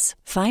maintenance.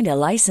 Find a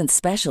licensed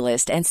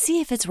specialist and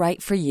see if it's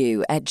right for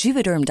you at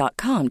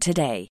Juvederm.com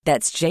today.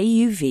 That's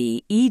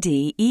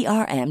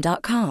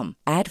JUVEDERM.com.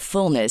 Add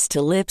fullness to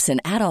lips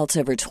in adults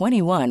over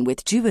 21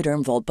 with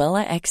Juvederm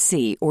Volbella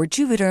XC or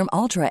Juvederm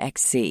Ultra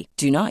XC.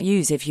 Do not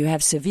use if you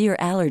have severe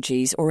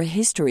allergies or a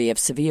history of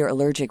severe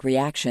allergic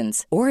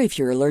reactions, or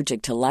if you're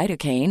allergic to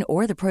lidocaine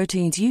or the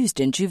proteins used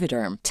in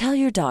Juvederm. Tell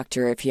your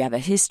doctor if you have a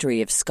history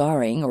of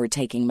scarring or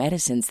taking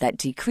medicines that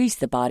decrease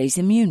the body's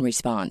immune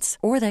response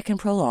or that can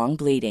prolong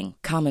bleeding.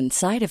 Common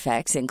side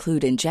effects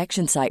include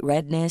injection site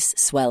redness,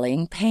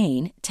 swelling,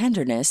 pain,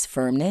 tenderness,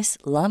 firmness,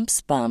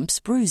 lumps, bumps,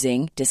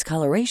 bruising,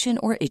 discoloration,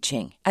 or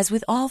itching. As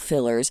with all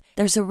fillers,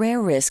 there's a rare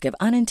risk of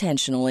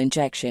unintentional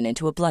injection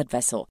into a blood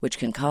vessel, which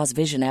can cause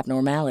vision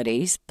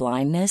abnormalities,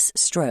 blindness,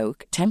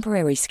 stroke,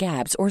 temporary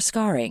scabs, or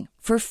scarring.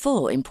 For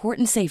full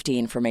important safety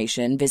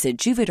information, visit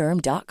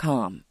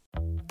Juvederm.com.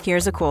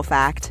 Here's a cool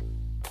fact.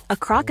 A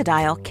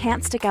crocodile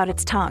can't stick out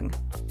its tongue.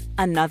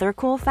 Another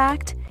cool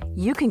fact,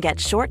 you can get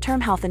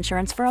short-term health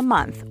insurance for a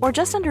month or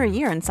just under a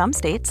year in some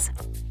states.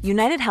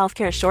 United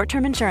Healthcare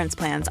short-term insurance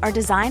plans are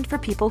designed for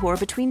people who are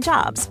between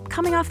jobs,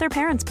 coming off their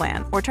parents'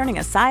 plan, or turning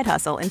a side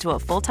hustle into a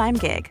full-time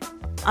gig.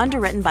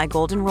 Underwritten by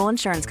Golden Rule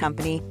Insurance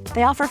Company,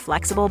 they offer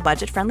flexible,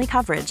 budget-friendly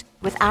coverage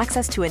with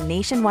access to a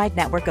nationwide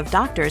network of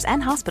doctors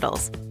and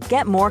hospitals.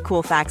 Get more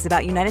cool facts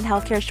about United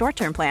Healthcare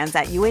short-term plans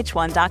at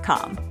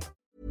uh1.com.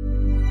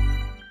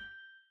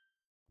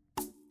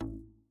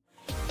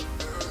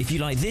 If you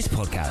like this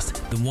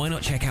podcast, then why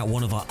not check out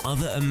one of our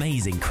other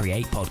amazing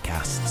Create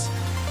podcasts?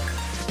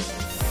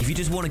 If you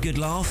just want a good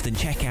laugh, then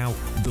check out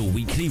The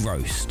Weekly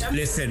Roast.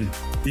 Listen,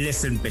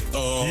 bitch.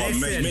 Oh,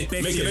 make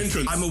an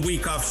entrance. I'm a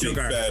week off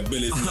sugar.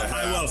 Billy's in the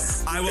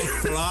house. I will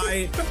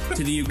fly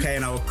to the UK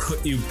and I will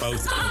cut you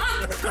both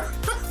down.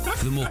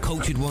 For the more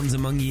cultured ones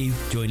among you,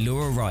 join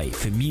Laura Wright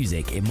for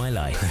Music in My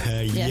Life.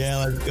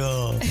 Yeah, let's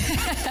go.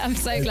 I'm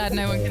so glad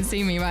no one can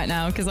see me right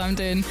now because I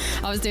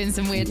was doing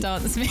some weird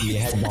dance moves.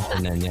 Yeah,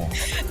 nothing then, yeah.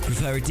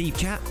 Prefer a deep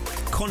chat?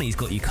 Connie's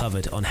got you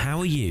covered on How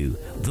Are You,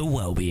 the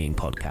Wellbeing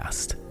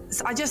Podcast.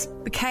 So I just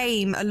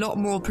became a lot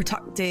more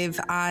productive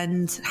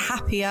and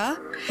happier.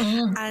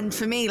 And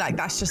for me, like,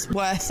 that's just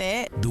worth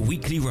it. The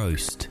Weekly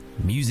Roast,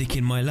 Music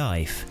in My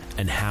Life,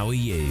 and How Are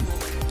You?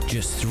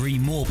 Just 3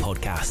 more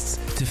podcasts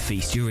to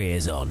feast your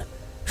ears on.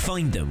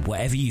 Find them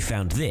wherever you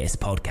found this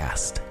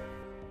podcast.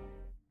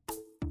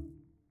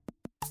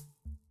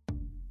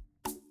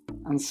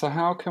 And so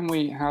how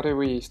do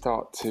we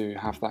start to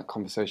have that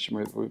conversation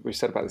with, we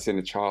said about this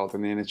inner child,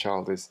 and the inner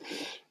child is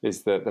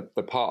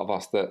the part of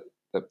us that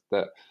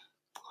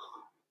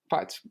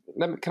fact,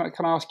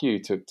 can I ask you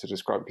to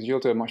describe, because you'll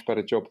do a much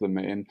better job than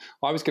me. And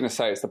I was going to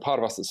say it's the part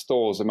of us that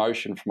stores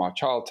emotion from our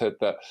childhood,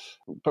 but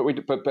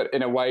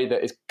in a way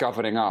that is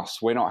governing us.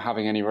 We're not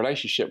having any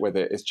relationship with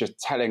it. It's just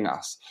telling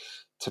us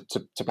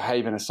to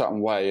behave in a certain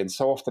way. And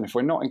so often, if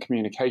we're not in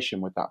communication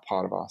with that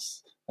part of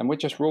us, then we're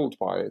just ruled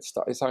by it.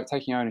 It's like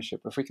taking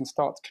ownership. If we can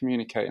start to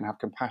communicate and have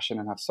compassion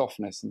and have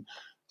softness and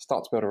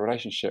start to build a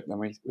relationship, then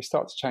we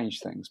start to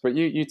change things. But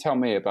you tell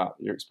me about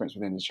your experience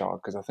with the inner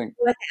child, because I think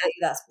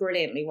that's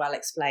brilliantly well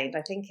explained.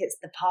 I think it's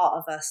the part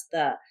of us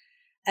that,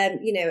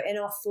 in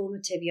our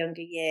formative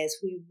younger years,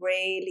 we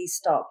really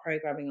start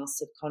programming our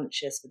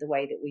subconscious for the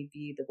way that we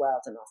view the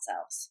world and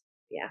ourselves.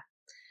 Yeah.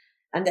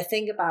 And the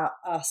thing about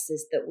us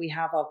is that we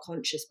have our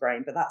conscious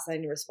brain, but that's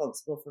only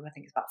responsible for, I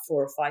think it's about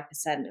 4 or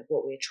 5% of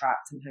what we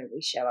attract and how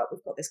we show up.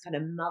 We've got this kind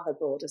of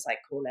motherboard, as I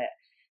call it,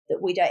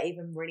 that we don't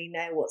even really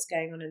know what's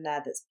going on in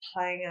there, that's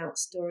playing out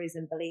stories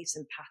and beliefs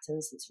and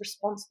patterns. It's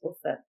responsible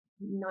for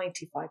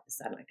 95%,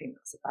 I think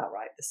that's about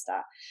right, the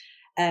stat,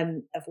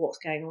 of what's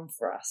going on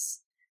for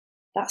us.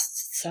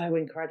 That's so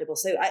incredible.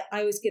 So I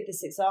always give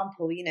this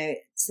example,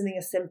 something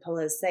as simple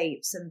as, say,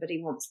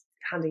 somebody wants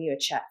handing you a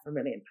check for £1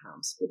 million.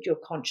 Would your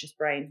conscious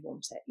brain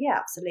want it? Yeah,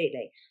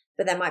 absolutely.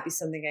 But there might be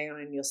something going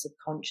on in your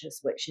subconscious,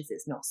 which is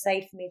it's not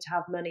safe for me to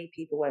have money.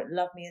 People won't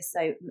love me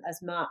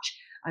as much.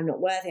 I'm not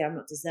worthy. I'm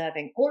not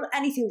deserving.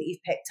 Anything that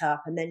you've picked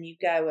up, and then you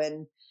go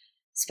and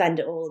spend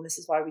it all. And this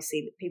is why we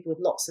see that people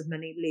with lots of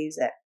money lose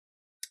it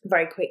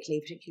very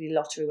quickly, particularly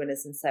lottery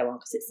winners and so on,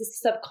 because it's this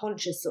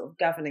subconscious sort of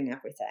governing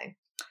everything.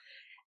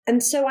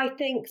 And so I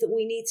think that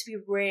we need to be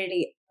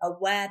really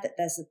aware that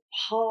there's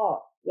a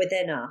part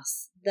within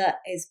us that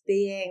is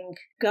being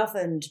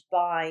governed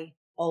by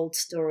old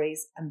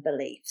stories and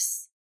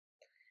beliefs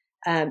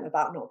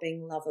about not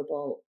being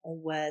lovable or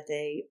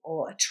worthy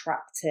or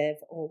attractive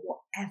or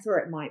whatever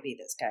it might be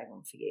that's going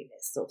on for you.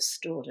 It's sort of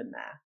stored in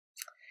there.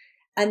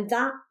 And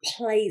that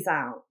plays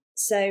out.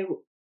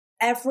 So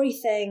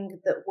everything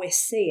that we're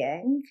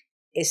seeing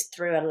is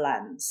through a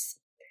lens.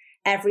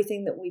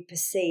 Everything that we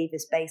perceive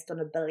is based on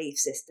a belief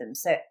system.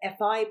 So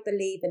if I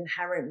believe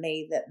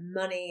inherently that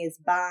money is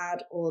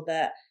bad or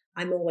that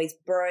I'm always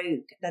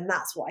broke, then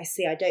that's what I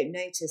see. I don't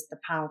notice the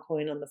pound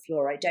coin on the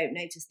floor. I don't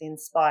notice the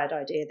inspired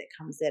idea that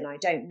comes in. I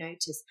don't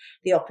notice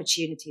the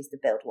opportunities to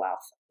build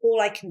wealth. All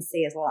I can see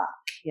is lack.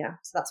 Yeah.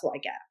 So that's what I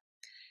get.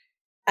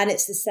 And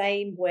it's the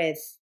same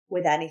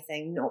with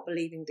anything, not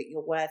believing that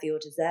you're worthy or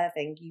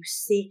deserving. You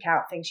seek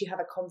out things. You have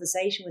a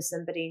conversation with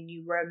somebody and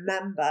you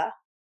remember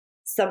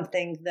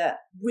something that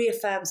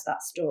reaffirms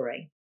that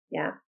story.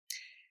 Yeah.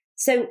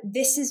 So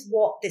this is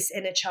what this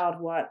inner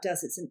child work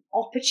does. It's an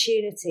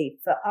opportunity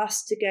for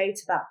us to go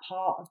to that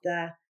part of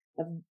that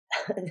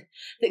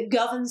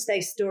governs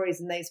those stories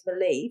and those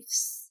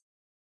beliefs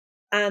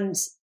and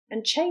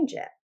change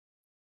it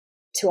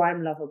to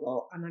I'm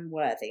lovable and I'm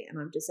worthy and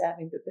I'm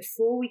deserving. But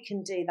before we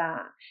can do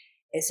that,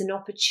 it's an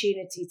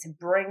opportunity to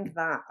bring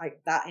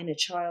that inner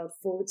child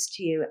forwards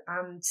to you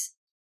and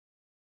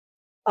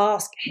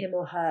ask him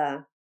or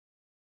her,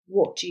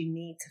 what do you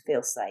need to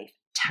feel safe?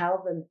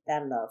 Tell them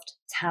they're loved.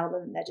 Tell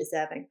them they're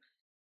deserving.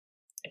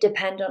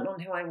 Dependent on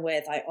who I'm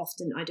with, I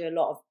do a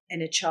lot of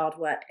inner child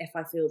work if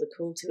I feel the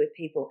call to with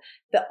people.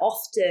 But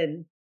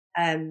often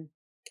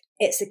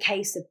it's a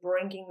case of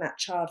bringing that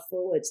child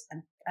forwards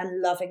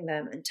and loving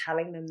them and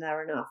telling them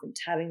they're enough and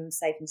telling them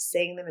safe and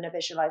seeing them in a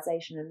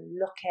visualization and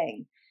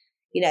looking,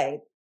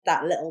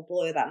 that little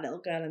boy or that little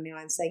girl in the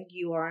eye and saying,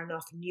 you are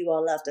enough and you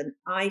are loved and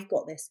I've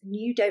got this and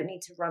you don't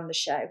need to run the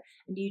show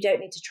and you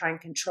don't need to try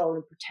and control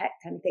and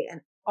protect anything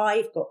and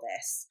I've got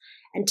this.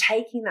 And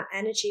taking that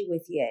energy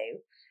with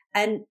you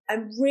and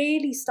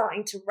really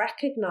starting to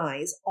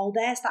recognize,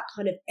 there's that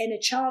kind of inner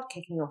child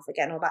kicking off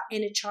again, or that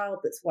inner child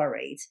that's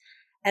worried.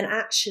 And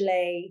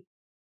actually,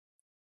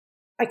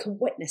 I can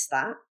witness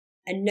that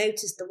and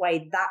notice the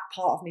way that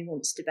part of me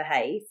wants to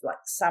behave, like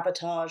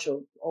sabotage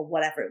or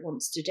whatever it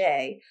wants to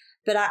do.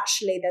 But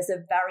actually, there's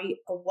a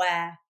very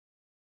aware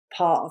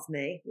part of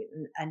me.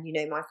 And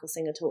Michael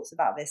Singer talks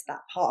about this, that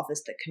part of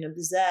us that can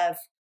observe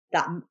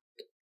that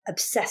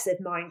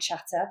obsessive mind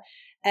chatter,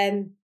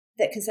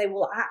 that can say,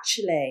 well,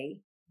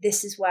 actually,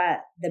 this is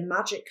where the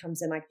magic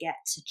comes in. I get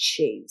to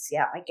choose.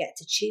 Yeah, I get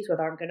to choose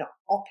whether I'm going to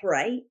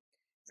operate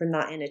from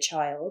that inner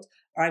child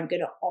or I'm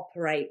going to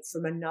operate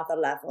from another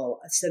level.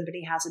 If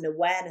somebody has an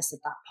awareness of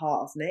that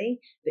part of me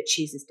but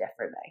chooses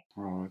differently.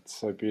 Oh, it's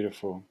so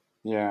beautiful.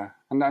 Yeah.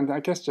 And I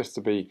guess just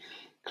to be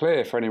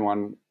clear for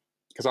anyone,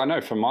 because I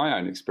know from my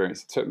own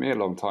experience, it took me a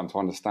long time to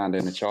understand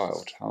inner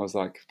child. I was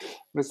like,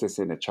 what is this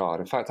inner child?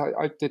 In fact,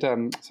 I did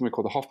something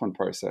called the Hoffman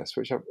process,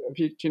 which have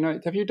you done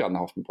the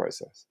Hoffman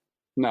process?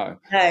 No.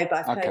 No,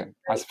 but I've heard.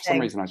 For some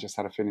reason, I just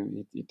had a feeling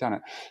that you'd done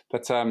it.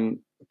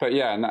 But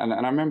yeah, and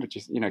I remember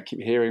just, keep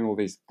hearing all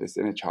this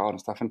inner child and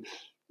stuff. And,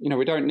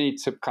 we don't need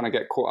to kind of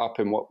get caught up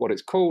in what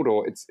it's called,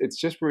 or it's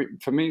just,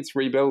 for me, it's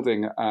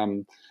rebuilding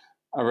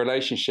a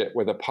relationship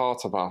with a part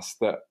of us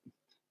that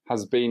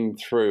has been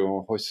through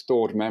or has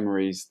stored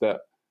memories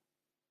that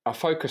are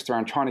focused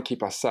around trying to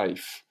keep us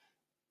safe.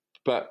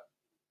 But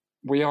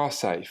we are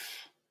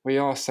safe. We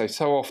are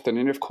so often,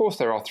 and of course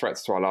there are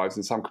threats to our lives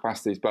in some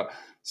capacities, but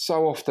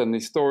so often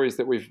these stories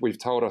that we've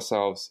told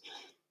ourselves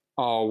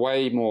are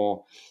way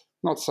more,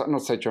 not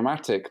say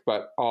dramatic,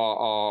 but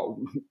are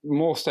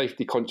more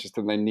safety conscious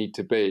than they need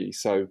to be.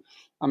 So,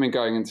 I mean,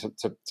 going into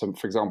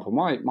for example,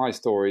 my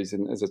stories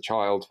as a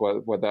child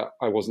were that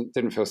I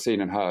didn't feel seen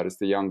and heard as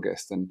the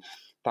youngest, and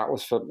that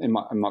was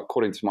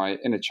according to my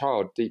inner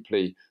child,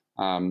 deeply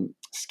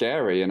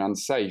scary and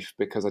unsafe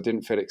because I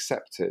didn't feel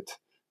accepted.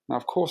 Now,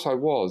 of course, I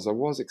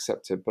was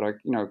accepted, but I,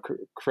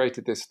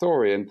 created this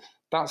story, and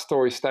that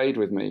story stayed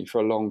with me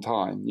for a long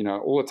time.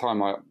 All the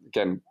time, I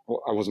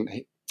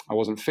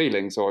wasn't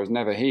feeling, so I was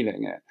never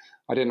healing it.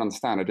 I didn't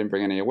understand. I didn't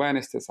bring any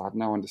awareness to this. I had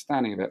no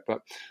understanding of it. But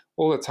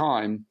all the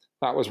time,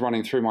 that was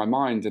running through my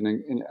mind, and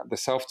in the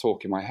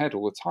self-talk in my head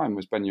all the time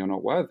was, Ben, you're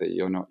not worthy.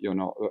 You're not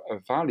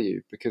of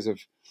value because of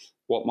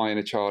what my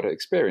inner child had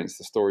experienced,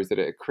 the stories that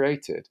it had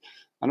created.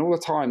 And all the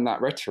time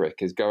that rhetoric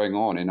is going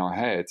on in our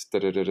heads,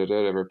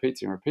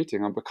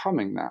 repeating. I'm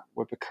becoming that.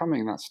 We're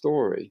becoming that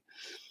story.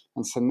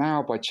 And so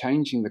now by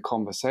changing the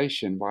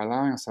conversation, by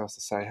allowing ourselves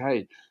to say,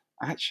 hey,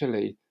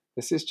 actually,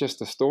 this is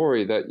just a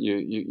story that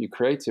you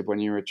created when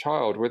you were a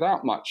child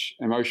without much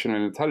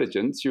emotional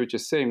intelligence. You were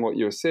just seeing what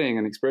you were seeing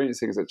and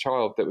experiencing as a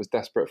child that was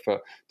desperate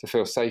to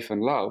feel safe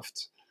and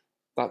loved.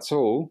 That's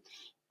all.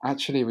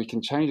 Actually, we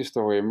can change the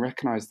story and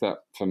recognize that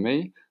for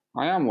me,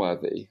 I am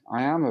worthy.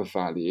 I am of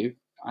value.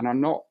 And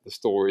I'm not the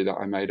story that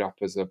I made up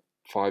as a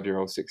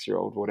 5-year-old,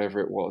 6-year-old, whatever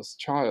it was,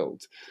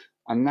 child.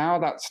 And now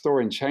that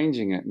story and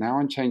changing it, now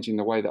I'm changing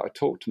the way that I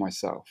talk to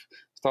myself,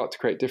 start to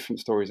create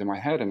different stories in my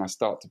head, and I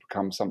start to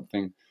become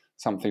something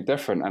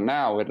different. And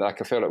now, I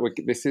feel like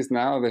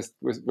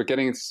we're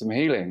getting into some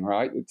healing,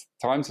 right? It's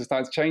time to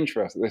start to change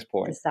for us at this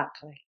point.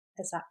 Exactly.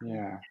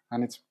 Yeah,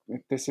 and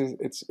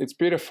it's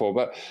beautiful,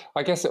 but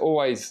I guess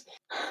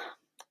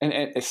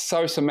it's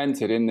so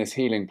cemented in this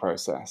healing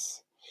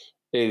process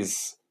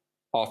is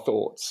our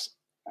thoughts,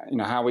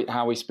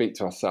 how we speak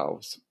to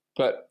ourselves.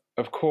 But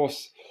of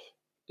course,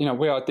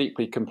 we are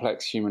deeply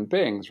complex human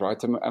beings, right?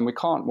 And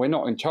we're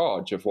not in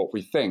charge of what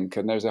we think.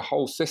 And there's a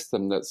whole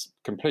system that's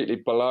completely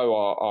below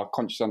our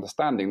conscious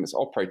understanding that's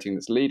operating,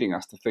 that's leading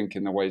us to think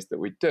in the ways that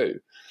we do.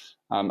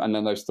 And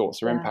then those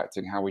thoughts are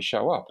impacting how we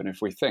show up. And if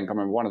we think, I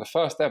remember one of the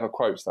first ever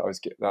quotes that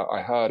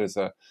I heard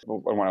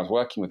when I was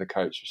working with a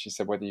coach, she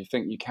said, whether you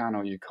think you can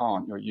or you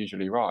can't, you're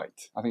usually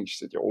right. I think she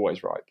said, you're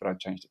always right, but I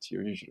changed it to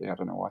you're usually, I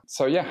don't know why.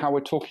 So yeah, how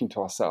we're talking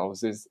to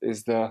ourselves is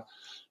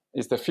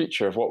the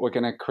future of what we're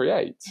going to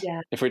create.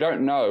 Yeah. If we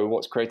don't know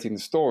what's creating the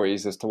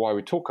stories as to why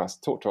we talk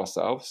to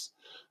ourselves,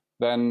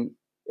 then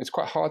it's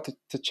quite hard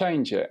to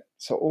change it.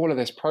 So all of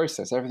this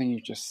process, everything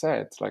you just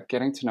said, like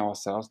getting to know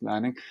ourselves,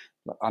 learning,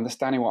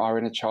 understanding what our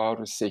inner child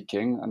was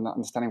seeking and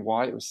understanding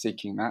why it was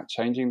seeking that,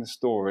 changing the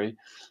story.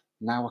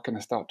 Now we're going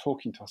to start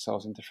talking to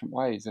ourselves in different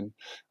ways. And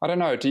I don't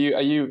know, do you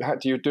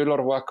do a lot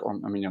of work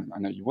on, I mean, I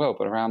know you will,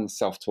 but around the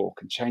self-talk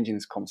and changing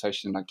this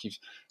conversation?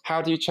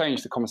 How do you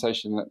change the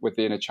conversation with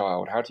the inner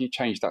child? How do you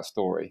change that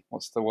story?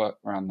 What's the work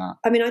around that?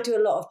 I mean, I do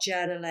a lot of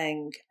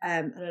journaling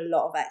and a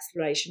lot of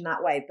exploration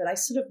that way, but I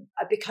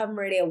become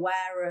really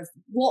aware of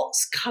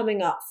what's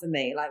coming up for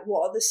me. Like,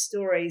 what are the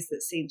stories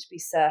that seem to be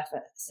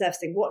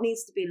surfacing? What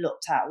needs to be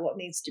looked at? What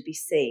needs to be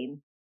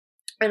seen?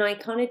 And I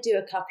kind of do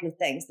a couple of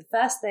things. The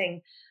first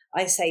thing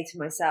I say to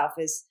myself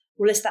is,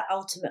 well, is that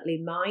ultimately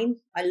mine?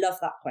 I love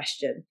that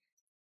question.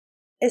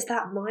 Is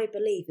that my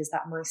belief? Is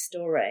that my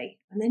story?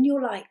 And then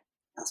you're like,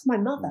 that's my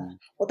mother,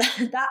 or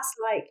that's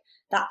like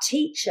that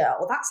teacher,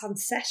 or that's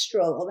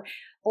ancestral,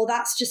 or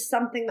that's just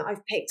something that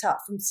I've picked up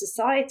from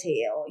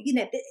society, or,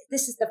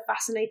 this is the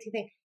fascinating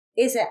thing.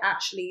 Is it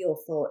actually your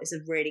thought? Is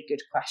a really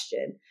good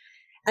question.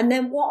 And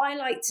then what I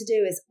like to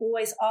do is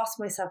always ask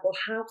myself, well,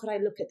 how could I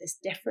look at this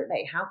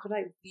differently? How could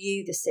I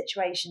view the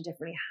situation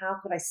differently? How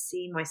could I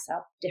see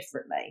myself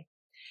differently?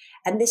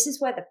 And this is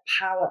where the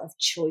power of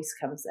choice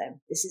comes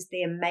in. This is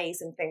the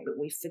amazing thing that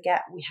we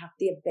forget. We have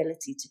the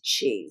ability to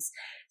choose.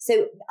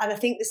 So, and I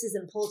think this is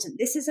important.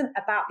 This isn't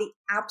about the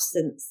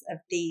absence of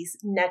these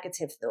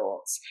negative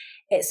thoughts.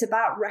 It's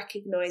about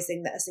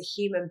recognizing that as a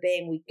human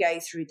being, we go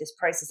through this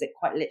process. It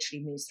quite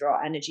literally moves through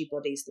our energy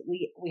bodies, that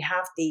we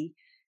have the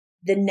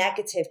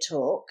negative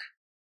talk,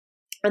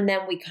 and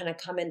then we kind of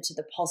come into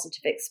the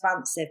positive,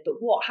 expansive. But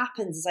what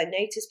happens is I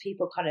notice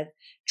people kind of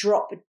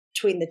drop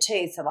between the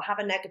two. So they'll have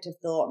a negative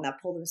thought and they'll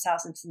pull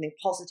themselves into something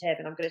positive,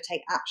 and I'm going to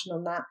take action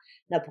on that.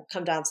 And they'll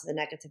come down to the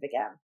negative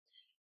again.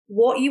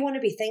 What you want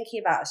to be thinking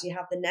about is you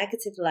have the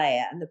negative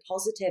layer and the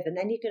positive, and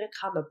then you're going to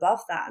come above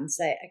that and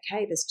say,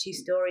 okay, there's two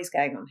stories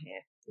going on here.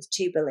 There's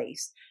two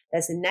beliefs.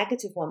 There's a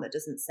negative one that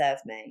doesn't serve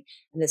me,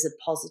 and there's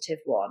a positive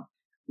one.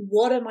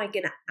 What am I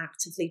going to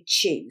actively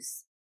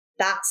choose?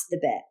 That's the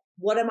bit.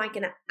 What am I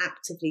going to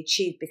actively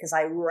choose? Because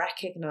I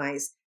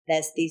recognize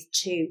there's these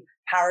two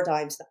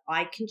paradigms that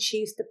I can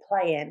choose to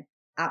play in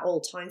at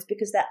all times,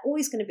 because they're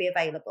always going to be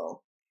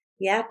available.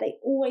 Yeah, they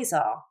always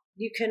are.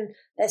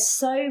 There's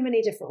so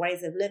many different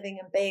ways of living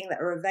and being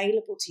that are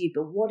available to you,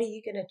 but what are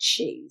you going to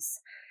choose?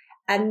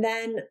 And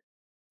then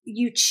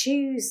you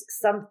choose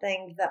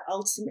something that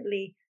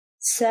ultimately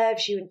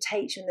serves you and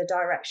takes you in the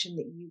direction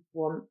that you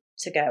want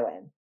to go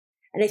in.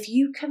 And if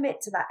you commit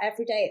to that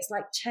every day, it's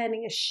like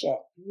turning a ship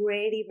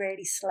really,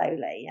 really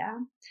slowly, yeah?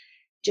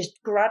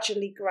 Just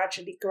gradually,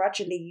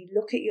 you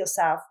look at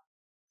yourself.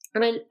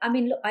 And I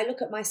mean, look, I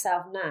look at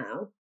myself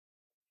now,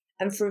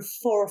 and from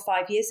 4 or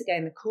 5 years ago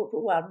in the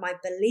corporate world, my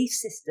belief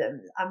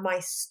systems and my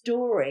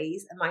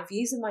stories and my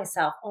views of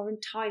myself are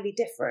entirely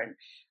different.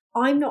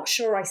 I'm not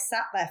sure I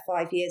sat there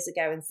 5 years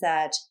ago and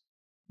said,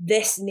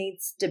 this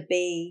needs to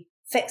be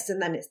fixed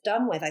and then it's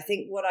done with. I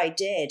think what I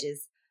did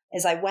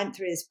is I went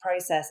through this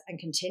process and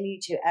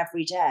continued to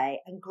every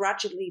day and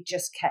gradually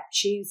just kept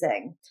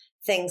choosing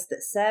things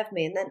that serve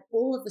me. And then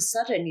all of a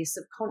sudden your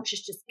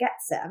subconscious just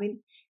gets it. I mean,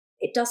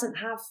 it doesn't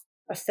have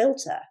a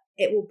filter.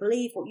 It will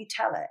believe what you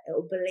tell it. It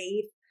will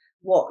believe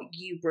what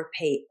you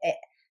repeat.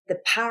 The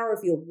power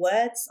of your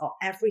words are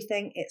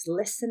everything. It's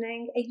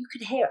listening. And you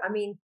can hear it. I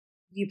mean,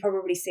 you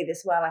probably see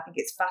this well. I think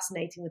it's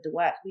fascinating with the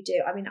work we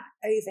do. I mean,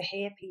 I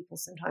overhear people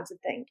sometimes and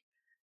think,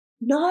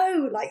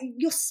 no, like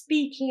you're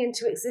speaking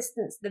into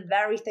existence the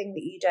very thing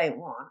that you don't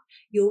want.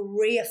 You're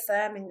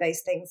reaffirming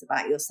those things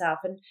about yourself.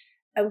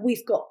 And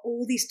we've got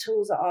all these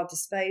tools at our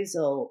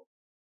disposal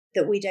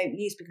that we don't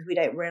use because we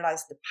don't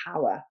realize the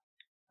power.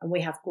 And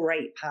we have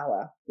great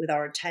power with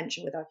our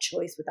attention, with our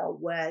choice, with our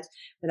words,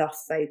 with our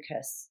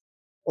focus,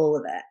 all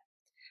of it.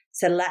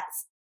 So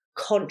let's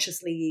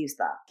consciously use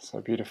that.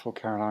 So beautiful,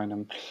 Caroline.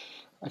 And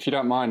if you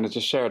don't mind, I'll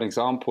just share an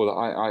example that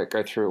I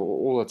go through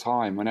all the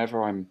time.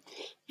 Whenever I'm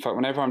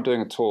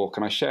doing a talk,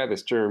 and I share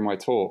this during my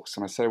talks,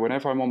 and I say,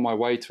 whenever I'm on my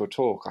way to a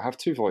talk, I have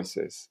two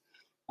voices.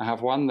 I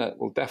have one that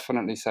will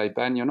definitely say,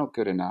 Ben, you're not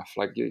good enough.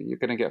 Like you're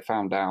going to get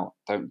found out.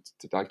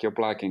 Like you're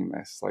blagging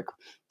this. Like,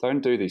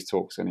 don't do these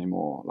talks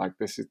anymore. Like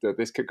this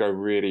could go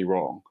really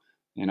wrong.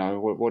 You know,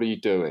 what are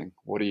you doing?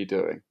 What are you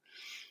doing?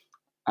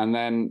 And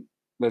then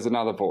there's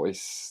another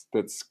voice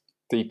that's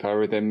deeper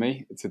within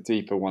me. It's a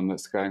deeper one that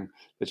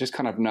just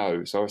kind of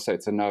knows. So I would say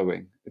it's a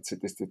knowing. It's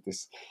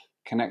this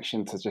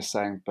connection to just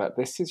saying, but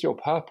this is your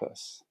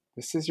purpose.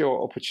 This is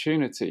your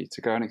opportunity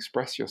to go and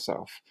express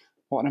yourself.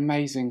 What an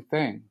amazing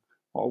thing.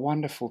 What a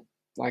wonderful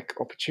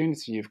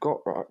opportunity you've got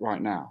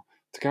right now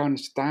to go and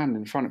stand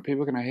in front of people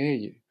who are going to hear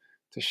you,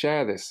 to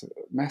share this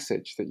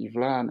message that you've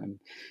learned and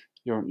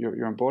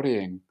you're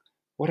embodying.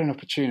 What an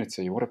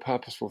opportunity. What a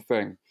purposeful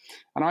thing.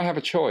 And I have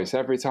a choice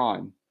every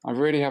time. I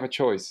really have a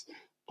choice.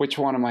 Which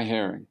one am I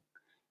hearing?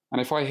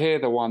 And if I hear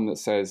the one that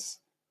says,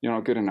 you're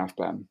not good enough,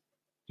 Ben,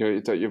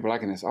 you're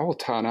blagging this, I will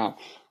turn up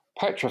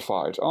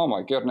petrified. Oh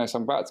my goodness,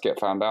 I'm about to get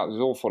found out. This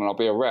is awful, and I'll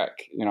be a wreck.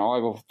 You know, I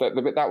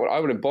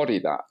will embody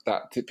that.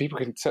 That people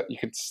you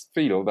can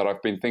feel that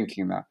I've been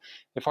thinking that.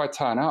 If I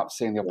turn up,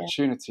 seeing the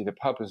opportunity, the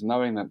purpose,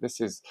 knowing that this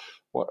is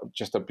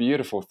just a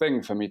beautiful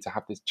thing for me to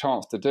have this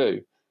chance to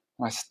do,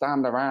 and I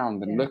stand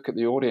around and look at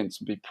the audience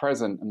and be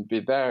present and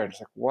be there, and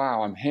it's like,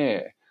 wow, I'm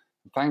here.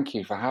 Thank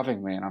you for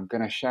having me, and I'm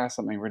going to share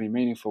something really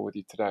meaningful with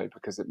you today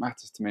because it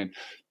matters to me. And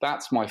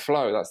that's my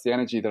flow. That's the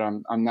energy that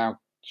I'm now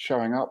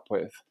showing up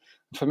with.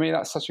 For me,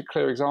 that's such a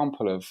clear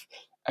example of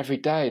every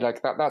day.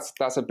 Like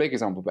that's a big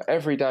example, but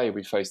every day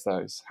we face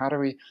those.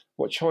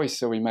 What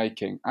choice are we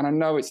making? And I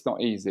know it's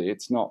not easy.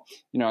 It's not,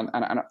 you know,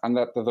 and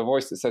the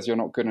voice that says you're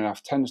not good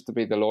enough tends to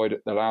be the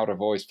louder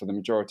voice for the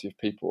majority of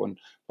people. And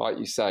like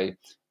you say,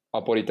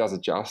 our body does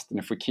adjust. And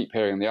if we keep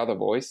hearing the other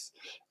voice,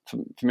 for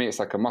me, it's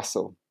like a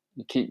muscle.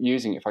 You keep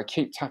using it. If I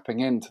keep tapping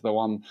into the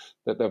one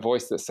the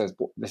voice that says,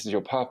 this is your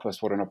purpose,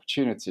 what an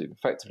opportunity,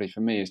 effectively for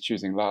me is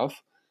choosing love.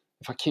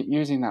 If I keep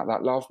using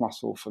that love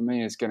muscle for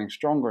me is getting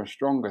stronger and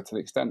stronger to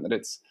the extent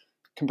that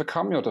can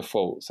become your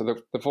default. So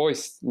the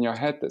voice in your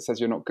head that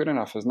says you're not good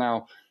enough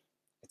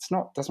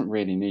doesn't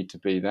really need to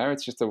be there.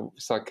 It's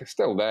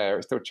still there.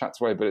 It still chats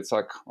away, but it's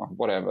like, oh,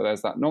 whatever.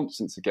 There's that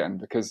nonsense again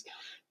because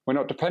we're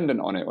not dependent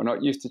on it. We're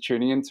not used to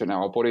tuning into it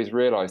now. Our bodies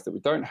realize that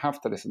we don't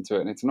have to listen to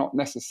it and it's not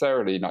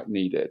necessarily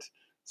needed.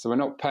 So we're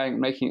not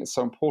making it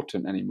so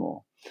important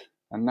anymore.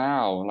 And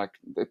now,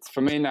 it's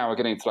for me now, we're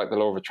getting into the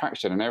law of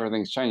attraction and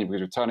everything's changing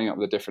because we're turning up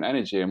with a different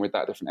energy. And with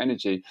that different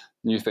energy,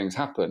 new things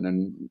happen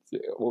and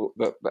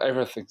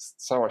everything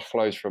so much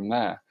flows from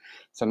there.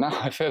 So now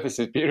I feel this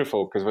is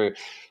beautiful because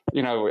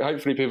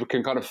hopefully people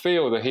can kind of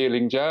feel the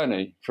healing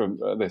journey from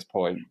this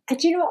point. And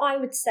do you know what I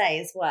would say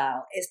as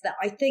well is that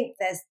I think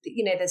there's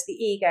the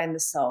ego and the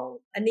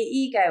soul, and the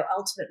ego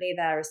ultimately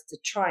there is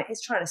trying to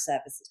serve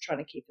us, it's trying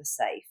to keep us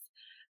safe.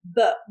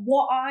 But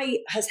what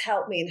has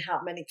helped me and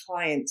helped many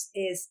clients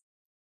is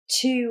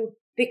to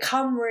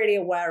become really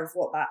aware of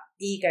what that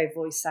ego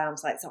voice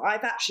sounds like. So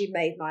I've actually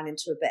made mine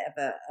into a bit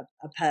of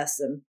a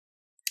person.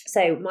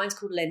 So mine's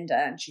called Linda,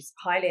 and she's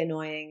highly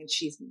annoying, and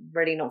she's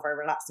really not very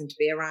relaxing to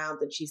be around.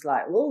 And she's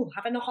like, "Oh,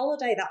 having a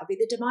holiday, that would be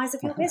the demise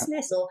of your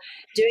business," or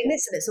doing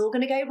this and it's all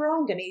going to go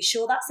wrong. And are you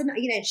sure that's enough?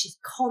 And she's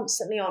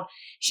constantly on.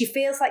 She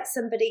feels like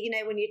somebody,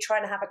 when you're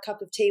trying to have a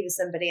cup of tea with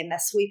somebody and they're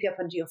sweeping up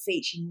under your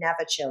feet, she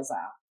never chills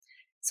out.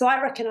 So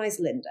I recognize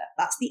Linda.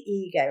 That's the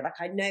ego.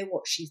 I know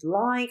what she's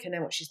like. I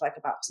know what she's like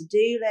about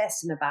to-do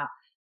lists and about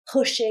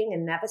pushing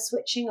and never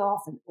switching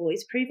off and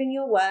always proving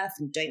your worth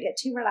and don't get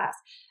too relaxed.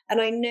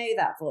 And I know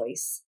that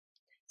voice.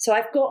 So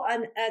I've got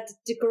a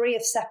degree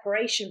of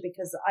separation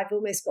because I've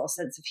almost got a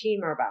sense of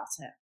humor about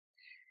it.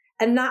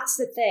 And that's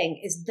the thing,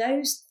 is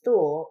those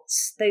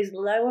thoughts, those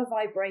lower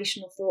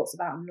vibrational thoughts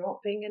about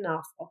not being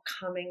enough are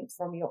coming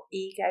from your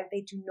ego.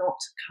 They do not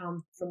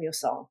come from your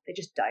soul. They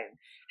just don't.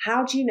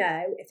 How do you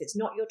know if it's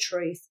not your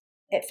truth?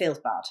 It feels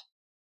bad.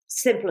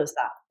 Simple as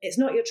that. It's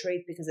not your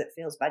truth because it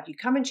feels bad. You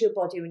come into your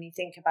body when you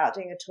think about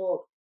doing a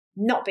talk,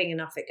 not being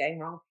enough, it going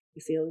wrong.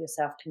 You feel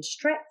yourself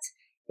constrict.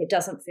 It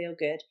doesn't feel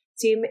good.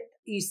 So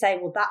you say,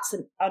 well, that's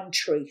an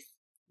untruth.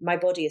 My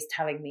body is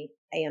telling me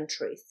an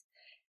untruth.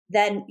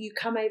 Then you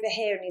come over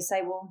here and you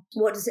say, well,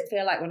 what does it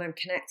feel like when I'm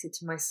connected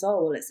to my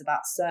soul? It's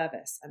about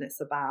service, and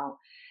it's about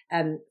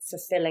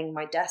fulfilling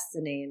my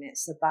destiny, and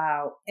it's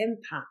about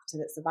impact,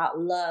 and it's about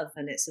love,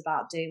 and it's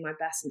about doing my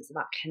best, and it's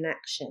about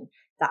connection.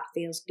 That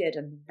feels good,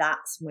 and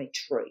that's my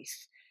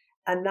truth.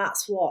 And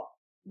that's what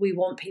we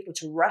want people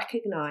to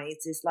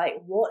recognize, is like,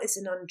 what is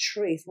an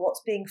untruth?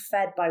 What's being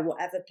fed by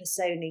whatever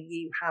persona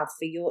you have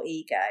for your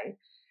ego,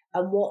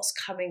 and what's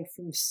coming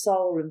from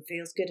soul and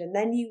feels good. And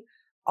then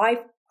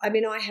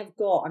I'm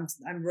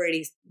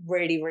really,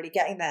 really, really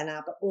getting there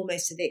now, but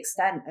almost to the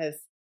extent of,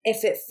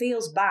 if it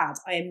feels bad,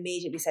 I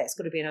immediately say it's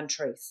got to be an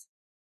untruth.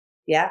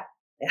 Yeah,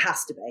 it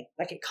has to be.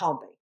 Like, it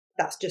can't be.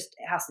 It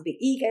has to be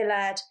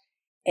ego-led.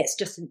 It's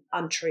just an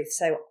untruth.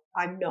 So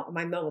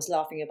my mum was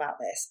laughing about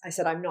this. I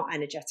said, I'm not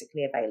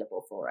energetically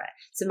available for it.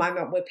 So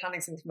we're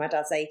planning something for my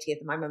dad's 80th.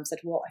 And my mum said,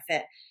 what if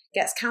it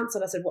gets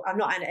cancelled? I said, well, I'm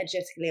not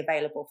energetically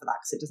available for that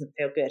because it doesn't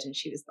feel good. And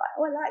she was like,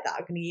 oh, I like that.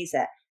 I'm going to use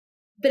it.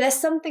 But there's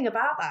something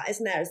about that,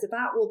 isn't there? It's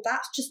about, well,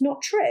 that's just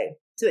not true.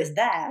 So it's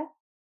there,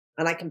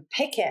 and I can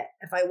pick it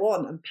if I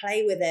want and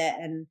play with it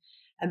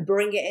and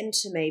bring it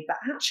into me. But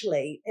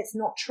actually, it's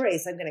not true.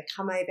 So I'm going to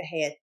come over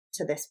here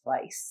to this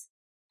place.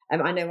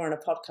 I know we're on a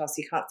podcast, so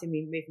you can't see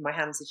me moving my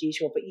hands as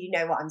usual, but you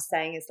know what I'm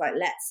saying. It's like,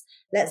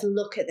 let's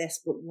look at this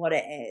for what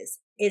it is.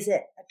 Is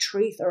it a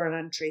truth or an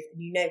untruth?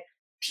 And you know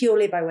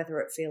purely by whether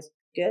it feels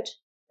good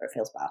or it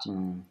feels bad.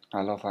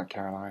 I love that,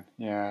 Caroline.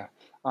 Yeah.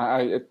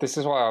 This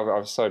is why I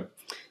was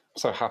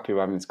so happy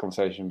we're having this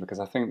conversation, because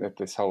I think that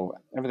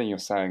everything you're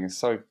saying is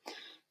so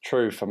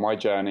true for my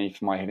journey,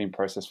 for my healing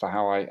process, for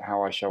how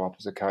I show up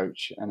as a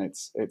coach. And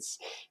it's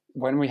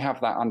when we have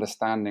that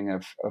understanding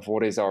of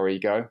what is our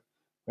ego,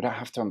 we don't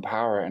have to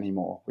empower it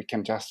anymore. We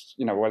can just,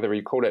 whether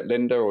you call it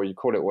Linda or you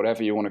call it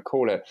whatever you want to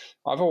call it.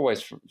 I've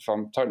always, if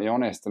I'm totally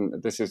honest,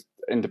 and this is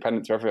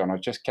independent to everyone,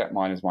 I've just kept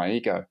mine as my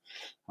ego.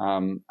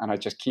 And I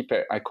just keep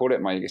it, I call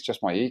it it's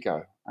just my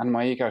ego. And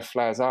my ego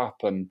flares up.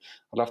 And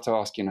I'd love to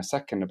ask you in a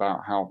second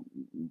about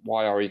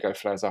why our ego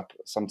flares up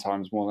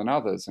sometimes more than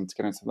others, and to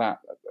get into that,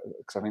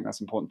 because I think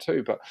that's important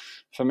too. But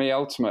for me,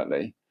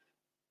 ultimately,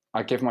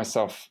 I give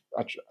myself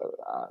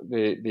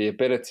the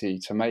ability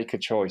to make a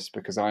choice,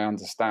 because I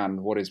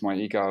understand what is my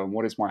ego and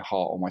what is my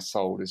heart or my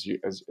soul, as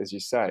you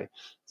say.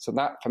 So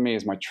that for me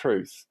is my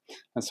truth.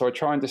 And so I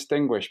try and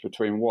distinguish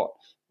between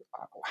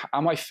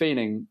am I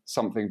feeling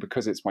something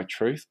because it's my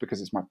truth, because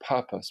it's my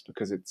purpose,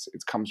 because it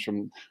comes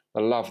from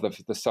the love,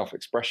 the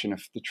self-expression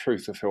of the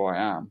truth of who I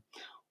am?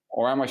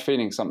 Or am I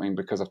feeling something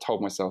because I've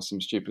told myself some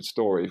stupid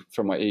story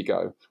from my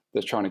ego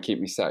that's trying to keep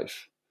me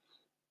safe?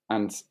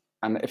 And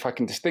if I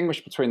can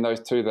distinguish between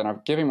those two, then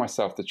I'm giving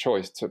myself the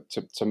choice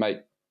to make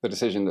the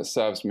decision that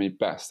serves me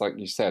best, like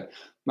you said.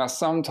 Now,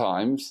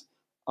 sometimes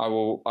I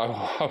will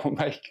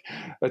make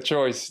a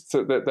choice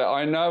that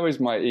I know is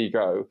my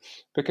ego,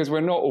 because we're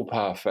not all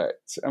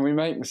perfect and we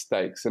make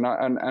mistakes, and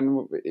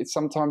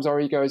sometimes our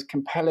ego is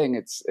compelling.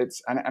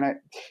 There's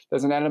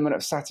an element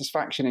of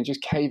satisfaction in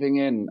just caving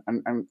in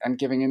and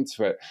giving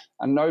into it.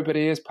 And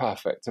nobody is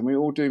perfect, and we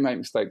all do make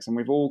mistakes, and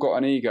we've all got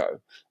an ego,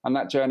 and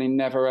that journey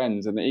never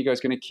ends. And the ego is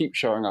going to keep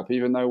showing up,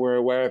 even though we're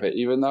aware of it,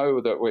 even though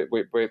that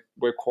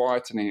we're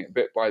quietening it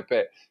bit by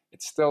bit.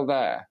 It's still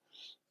there.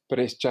 But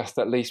it's just,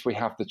 at least we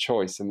have the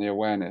choice and the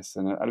awareness.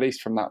 And at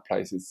least from that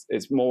place,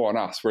 it's more on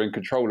us. We're in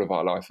control of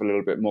our life a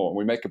little bit more.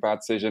 We make a bad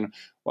decision.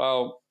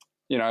 Well,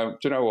 do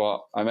you know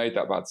what? I made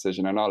that bad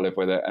decision, and I'll live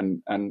with it,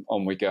 and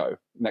on we go.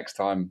 Next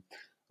time,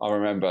 I'll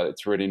remember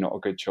it's really not a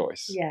good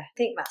choice. Yeah, I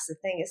think that's the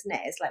thing, isn't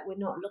it? It's like, we're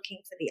not looking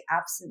for the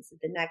absence of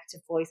the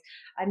negative voice.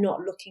 I'm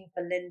not looking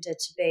for Linda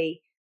to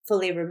be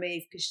fully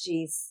removed because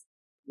she's,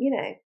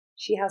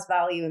 she has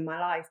value in my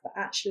life. But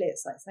actually,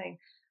 it's like saying,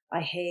 I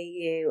hear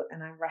you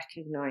and I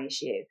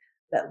recognize you,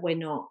 but we're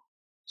not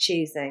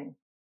choosing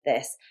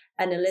this.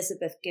 And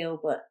Elizabeth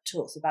Gilbert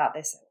talks about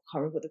this. I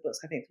can't remember what the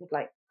book's, I think it's called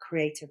like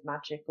Creative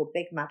Magic or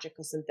Big Magic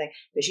or something.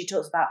 But she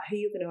talks about who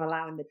you're going to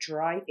allow in the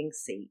driving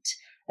seat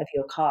of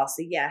your car.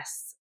 So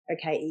yes,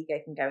 okay, ego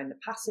can go in the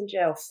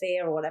passenger, or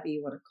fear, or whatever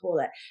you want to call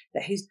it.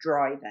 But who's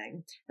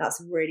driving?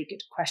 That's a really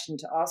good question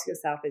to ask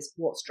yourself, is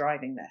what's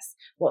driving this?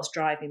 What's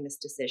driving this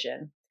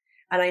decision?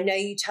 And I know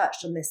you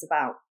touched on this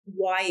about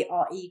why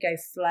our ego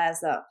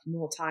flares up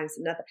more times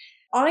than others.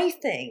 I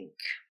think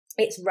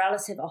it's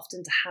relative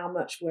often to how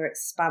much we're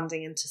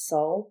expanding into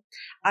soul.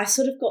 I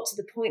sort of got to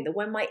the point that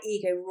when my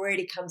ego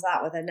really comes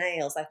out with her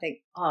nails, I think,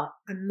 I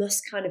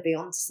must kind of be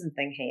onto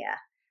something here.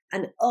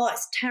 And,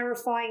 it's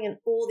terrifying and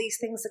all these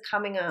things are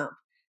coming up,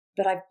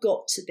 but I've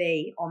got to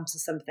be onto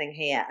something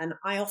here. And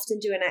I often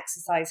do an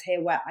exercise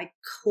here where I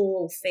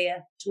call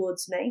fear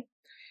towards me.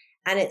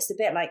 And it's a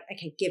bit like,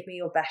 okay, give me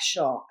your best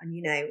shot. And,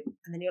 and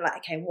then you're like,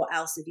 okay, what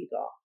else have you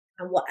got?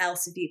 And what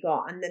else have you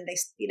got? And then they,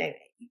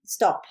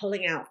 start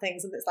pulling out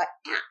things and it's like,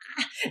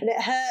 and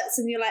it hurts.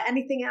 And you're like,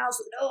 anything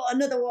else? Oh,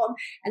 another one.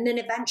 And then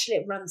eventually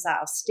it runs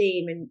out of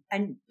steam.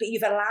 But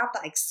you've allowed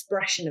that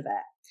expression of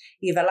it.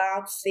 You've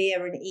allowed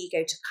fear and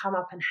ego to come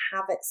up and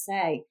have it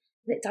say,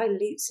 and it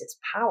dilutes its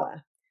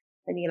power.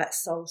 Then you let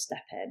soul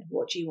step in.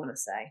 What do you want to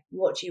say?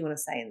 What do you want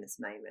to say in this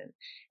moment?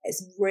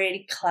 It's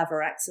really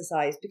clever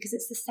exercise because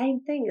it's the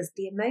same thing as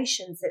the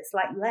emotions. It's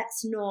like,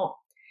 let's not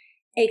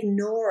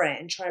ignore it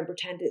and try and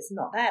pretend it's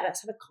not there.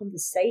 Let's have a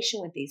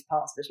conversation with these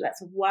parts of us.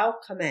 Let's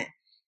welcome it,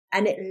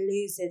 and it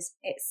loses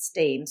its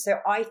steam. So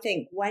I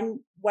think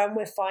when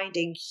we're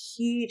finding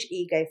huge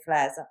ego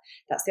flares up,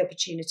 that's the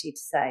opportunity to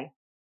say,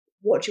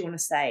 what do you want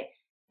to say?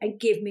 And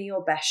give me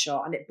your best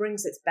shot. And it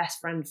brings its best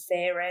friend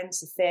fear in.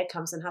 So fear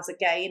comes and has a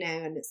go,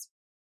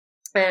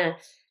 and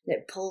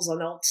it pulls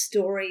on old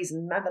stories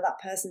and remember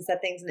that person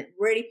said things, and it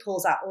really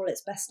pulls out all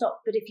its best stuff.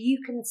 But if you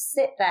can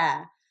sit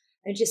there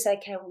and just say,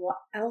 okay, well, what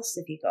else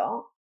have you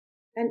got?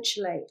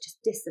 Eventually it just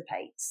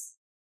dissipates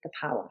the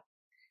power.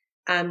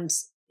 And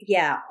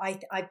yeah,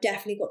 I've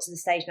definitely got to the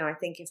stage now. I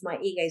think if my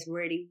ego is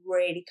really,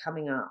 really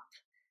coming up,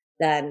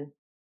 then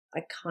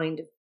I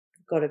kind of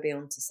got to be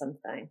onto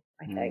something,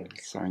 I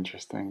think. So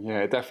interesting.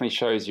 Yeah, it definitely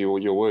shows you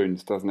all your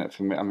wounds, doesn't it?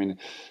 For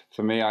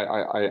me,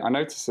 I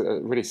notice at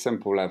a really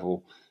simple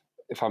level,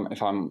 if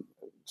I'm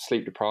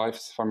sleep deprived,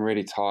 if I'm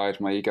really tired,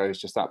 my ego is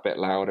just that bit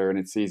louder, and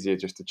it's easier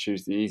just to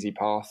choose the easy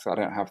path. I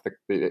don't have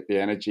the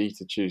energy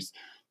to choose,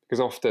 because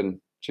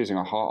often choosing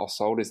our heart or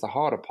soul is the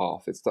harder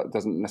path. That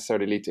doesn't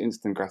necessarily lead to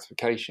instant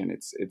gratification.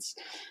 It's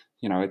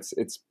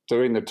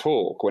doing the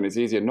talk when it's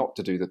easier not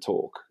to do the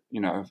talk,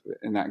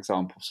 in that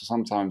example. So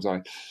sometimes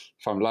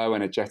if I'm low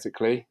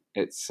energetically,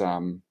 it's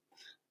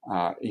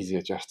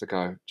easier just to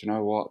go, do you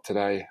know what,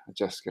 today I'm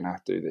just going to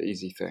do the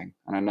easy thing.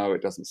 And I know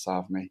it doesn't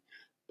serve me,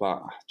 but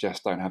I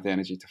just don't have the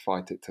energy to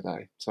fight it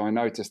today. So I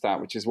noticed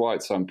that, which is why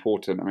it's so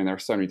important. I mean, there are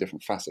so many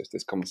different facets to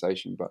this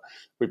conversation, but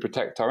we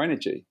protect our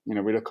energy.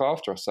 We look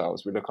after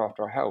ourselves, we look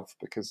after our health,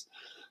 because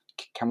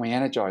can we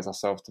energize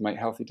ourselves to make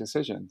healthy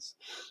decisions?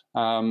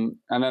 And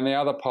then the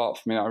other part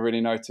for me that I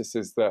really notice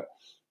is that,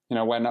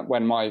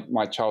 when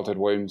my childhood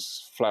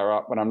wounds flare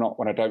up, when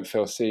I don't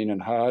feel seen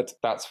and heard,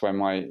 that's when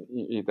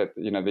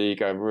the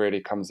ego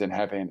really comes in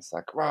heavy, and it's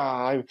like,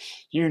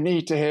 you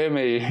need to hear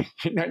me,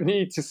 you don't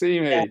need to see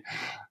me. Yeah.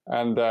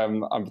 And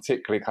I'm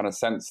particularly kind of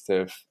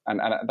sensitive,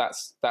 and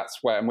that's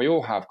where, and we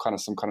all have kind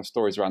of some kind of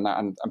stories around that,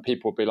 and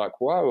people will be like,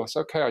 whoa, it's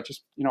okay, I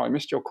just, I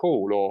missed your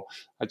call, or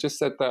I just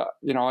said that,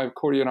 I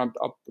called you and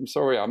I'm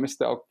sorry, I missed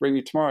it, I'll ring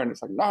you tomorrow. And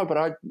it's like, no, but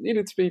I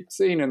needed to be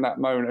seen in that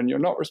moment, and you're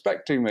not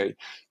respecting me,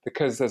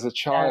 because as a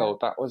child,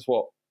 that was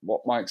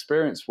what my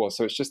experience was.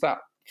 So it's just that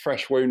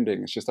fresh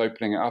wounding, it's just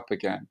opening it up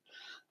again.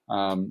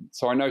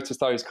 So I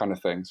noticed those kind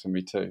of things for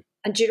me too.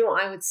 And do you know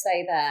what I would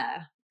say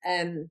there?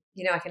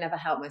 I can never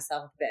help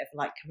myself a bit of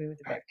like coming with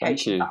a bit of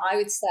coaching, but I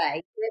would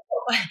say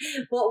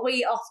what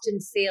we often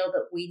feel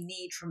that we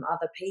need from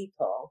other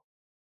people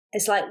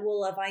is like,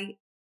 well,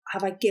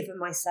 have I given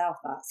myself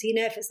that? So,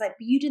 if it's like,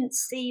 but you didn't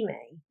see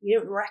me, you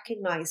didn't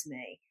recognize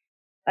me,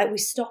 like we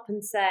stop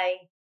and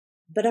say,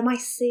 but am I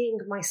seeing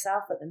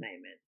myself at the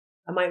moment?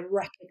 Am I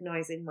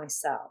recognizing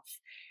myself?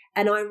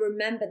 And I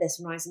remember this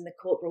when I was in the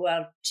corporate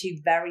world, 2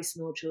 very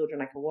small children,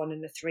 like a 1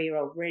 and a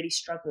 3-year-old, really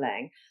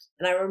struggling.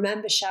 And I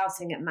remember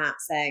shouting at Matt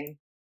saying,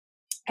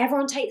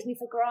 everyone takes me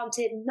for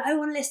granted. No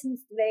one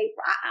listens to me,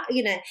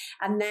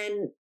 And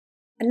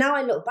now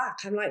I look back,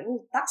 I'm like,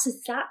 well, that's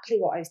exactly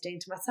what I was doing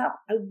to myself.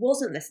 I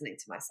wasn't listening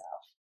to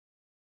myself.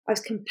 I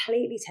was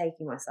completely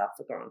taking myself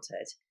for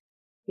granted.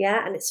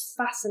 Yeah. And it's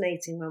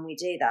fascinating when we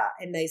do that.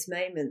 In those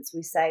moments,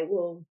 we say,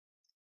 well,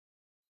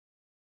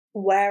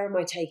 where am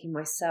I taking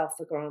myself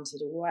for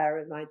granted? Or where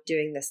am I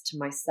doing this to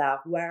myself?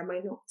 Where am I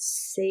not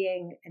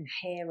seeing and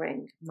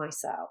hearing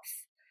myself?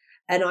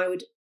 And I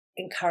would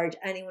encourage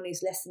anyone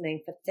who's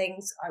listening for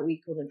things,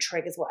 we call them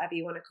triggers, whatever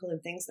you want to call them,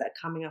 things that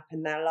are coming up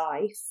in their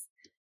life,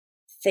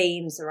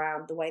 themes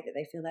around the way that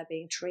they feel they're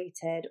being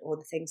treated, or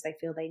the things they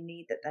feel they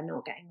need that they're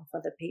not getting off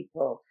other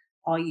people.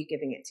 Are you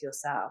giving it to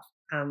yourself?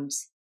 And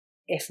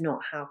if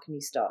not, how can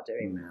you start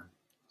doing that?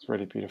 It's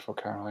really beautiful,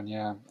 Caroline.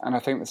 Yeah. And I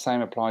think the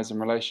same applies in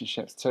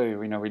relationships too.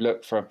 We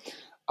look for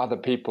other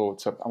people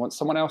I want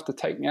someone else to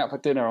take me out for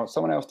dinner, or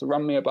someone else to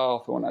run me a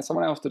bath, or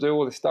someone else to do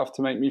all this stuff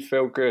to make me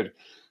feel good.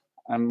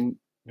 And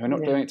we're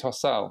not doing it to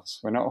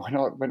ourselves.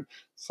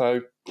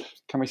 So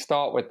can we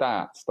start with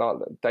that?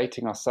 Start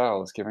dating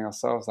ourselves, giving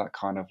ourselves that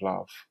kind of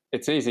love.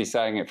 it's easy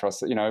saying it for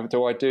us,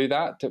 do I do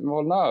that?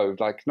 Well, no,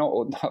 like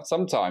not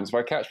sometimes if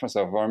I catch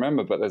myself, if I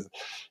remember, but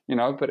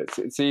but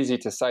it's easy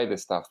to say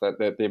this stuff, that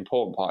the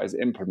important part is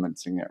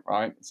implementing it,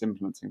 right? It's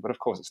implementing. But of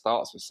course it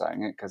starts with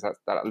saying it, because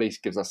that at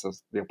least gives us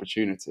the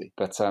opportunity.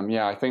 But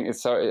I think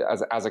it's so,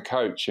 as a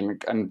coach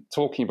and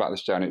talking about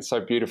this journey, it's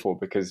so beautiful,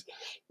 because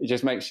it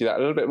just makes you that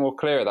little bit more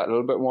clear, that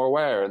little bit more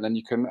aware. And then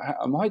you can,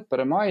 am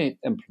I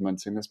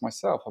implementing this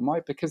myself?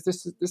 Because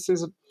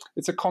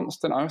it's a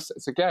constant,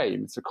 it's a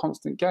game. It's a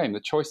constant game. The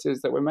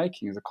choices that we're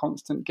making is a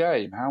constant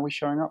game. How are we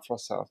showing up for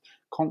ourselves?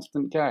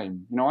 Constant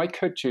game. I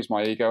could choose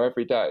my ego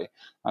every day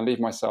and leave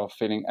myself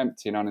feeling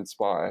empty and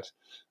uninspired.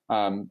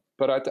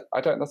 But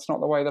I don't, that's not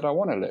the way that I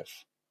want to live.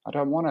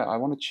 I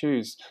want to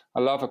choose. I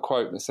love a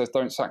quote that says,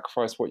 don't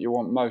sacrifice what you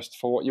want most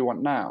for what you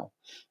want now.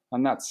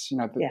 And that's,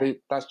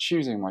 that's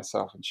choosing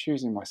myself and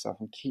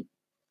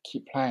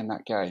keep playing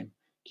that game,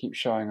 keep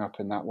showing up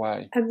in that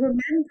way. And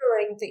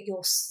remembering that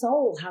your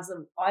soul has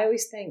I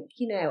always think,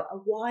 a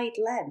wide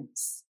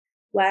lens,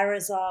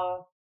 whereas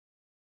our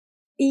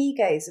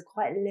egos are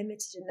quite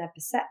limited in their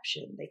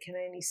perception. They can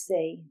only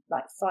see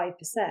like 5%.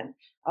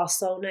 Our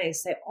soul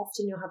knows. So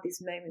often you'll have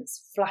these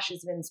moments,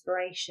 flashes of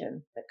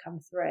inspiration that come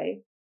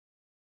through,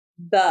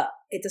 but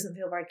it doesn't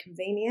feel very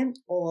convenient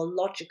or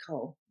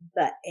logical,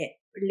 but it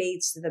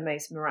leads to the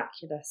most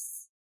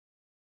miraculous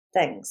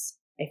things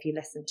if you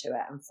listen to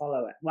it and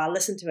follow it. Well,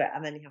 listen to it,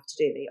 and then you have to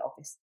do the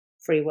obvious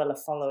free will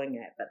of following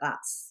it. But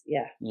that's,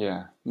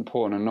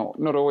 important, and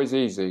not always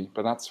easy,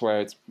 but that's where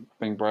it's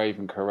being brave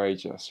and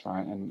courageous,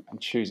 right? And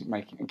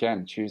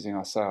choosing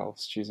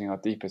ourselves, choosing our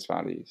deepest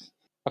values.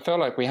 I feel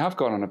like we have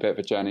gone on a bit of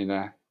a journey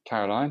there,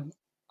 Caroline.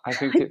 I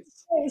think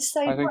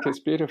it's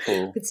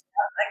beautiful. It's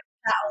like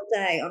that all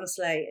day,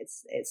 honestly.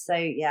 It's so,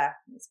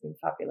 it's been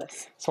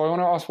fabulous. So I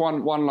want to ask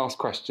one last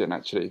question,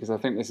 actually, because I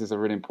think this is a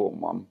really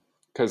important one.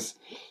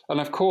 And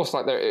of course,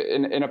 like there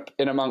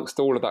in amongst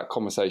all of that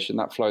conversation,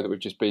 that flow that we've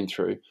just been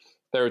through,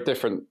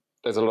 there's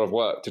a lot of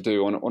work to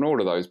do on all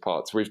of those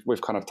parts.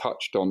 We've kind of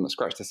touched on,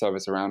 scratched the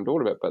surface around all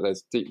of it, but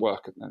there's deep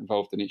work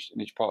involved in each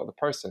part of the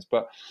process.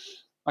 But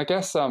I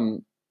guess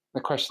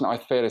the question that I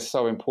feel is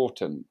so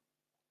important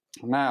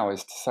now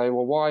is to say,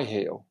 well, why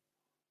heal?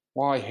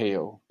 Why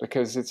heal?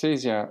 Because it's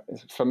easier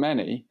for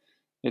many.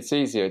 It's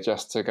easier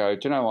just to go,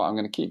 do you know what? I'm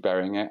going to keep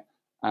burying it,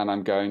 and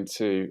I'm going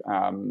to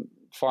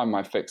find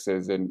my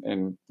fixes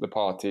in the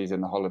parties,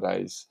 in the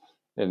holidays,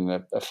 in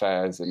the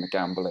affairs, in the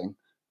gambling,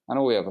 and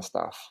all the other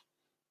stuff.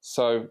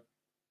 So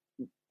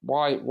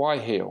why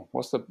heal?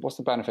 What's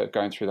the benefit of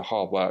going through the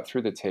hard work,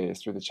 through the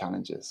tears, through the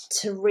challenges?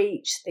 To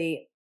reach the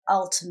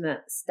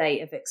ultimate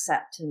state of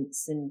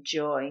acceptance and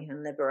joy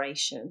and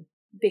liberation,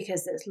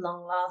 because it's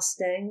long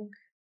lasting,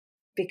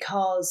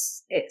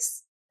 because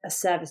it's a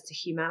service to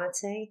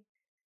humanity.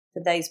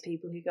 For those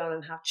people who go on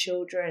and have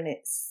children,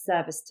 it's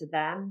service to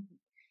them.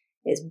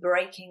 It's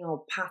breaking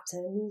old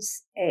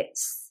patterns.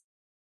 It's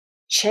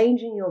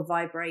changing your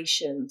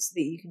vibration so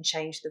that you can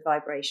change the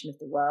vibration of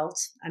the world.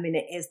 I mean,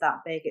 it is that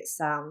big. It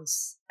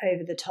sounds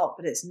over the top,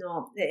 but it's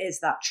not. It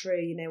is that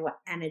true. We're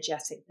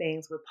energetic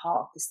beings. We're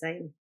part of the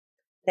same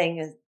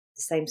thing, as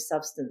the same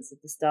substance of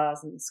the stars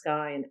and the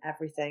sky and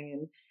everything.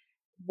 And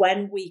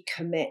when we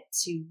commit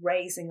to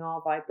raising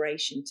our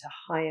vibration to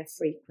higher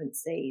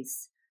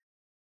frequencies,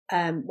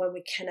 when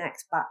we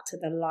connect back to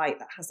the light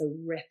that has a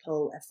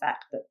ripple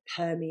effect that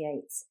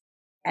permeates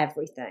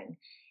everything,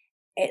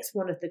 it's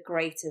one of the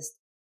greatest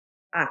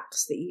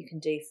acts that you can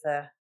do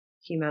for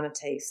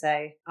humanity.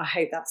 So I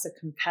hope that's a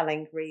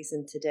compelling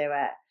reason to do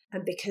it.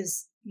 And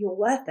because you're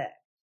worth it.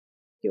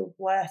 You're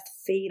worth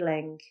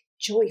feeling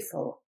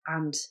joyful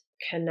and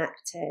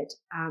connected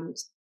and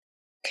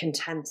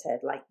contented.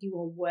 Like, you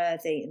are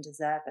worthy and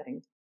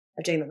deserving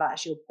of doing that.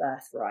 That's your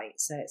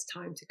birthright. So it's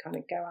time to kind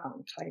of go out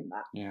and claim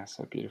that. Yeah,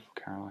 so beautiful,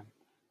 Caroline.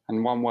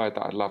 And one word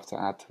that I'd love to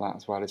add to that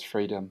as well is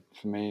freedom.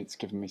 For me, it's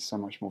given me so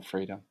much more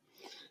freedom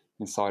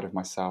inside of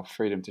myself,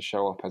 freedom to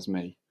show up as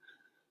me.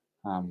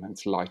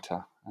 It's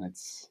lighter, and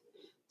it's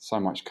so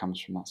much comes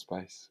from that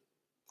space.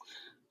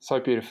 So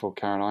beautiful,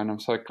 Caroline. I'm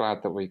so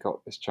glad that we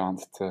got this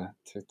chance to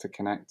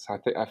connect.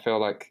 I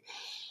feel like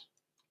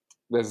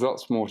there's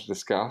lots more to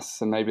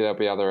discuss, and maybe there'll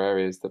be other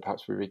areas that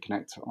perhaps we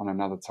reconnect on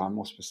another time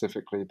more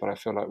specifically, but I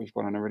feel like we've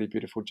gone on a really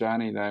beautiful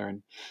journey there.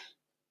 And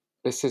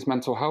this is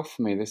mental health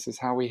for me. This is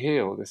how we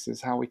heal. This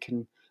is how we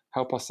can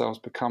help ourselves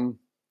become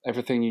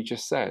everything you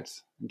just said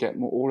and get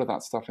all of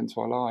that stuff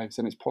into our lives.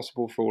 And it's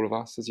possible for all of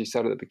us. As you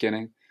said at the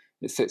beginning,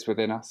 it sits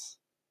within us,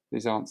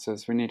 these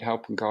answers. We need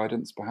help and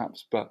guidance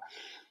perhaps, but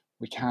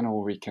we can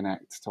all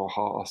reconnect to our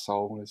heart, our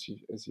soul, as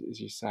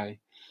you say,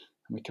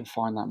 and we can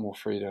find that more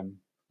freedom.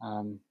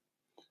 And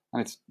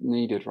it's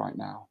needed right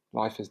now.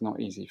 Life is not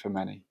easy for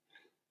many,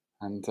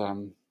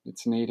 and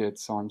it's needed.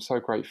 So I'm so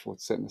grateful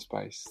to sit in the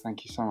space.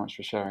 Thank you so much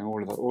for sharing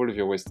all of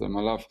your wisdom.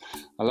 I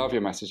love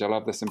your message. I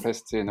love the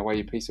simplicity and the way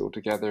you piece it all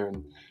together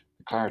and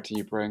the clarity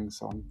you bring.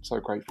 So I'm so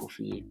grateful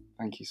for you.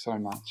 Thank you so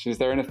much. Is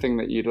there anything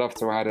that you'd love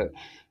to add?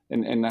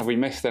 Have we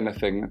missed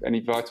anything? Any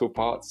vital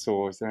parts,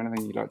 or is there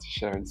anything you'd like to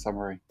share in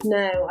summary?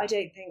 No, I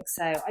don't think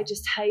so. I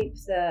just hope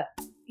that,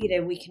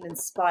 we can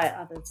inspire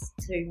others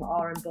to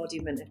our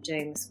embodiment of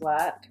doing this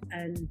work,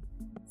 and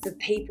for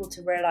people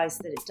to realise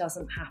that it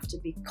doesn't have to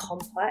be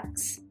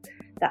complex,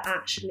 that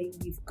actually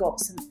you've got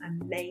some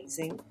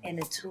amazing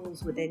inner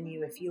tools within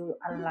you if you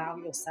allow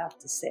yourself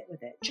to sit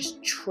with it.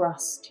 Just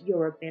trust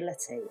your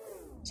ability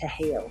to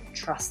heal.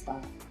 Trust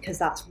that, because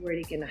that's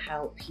really going to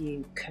help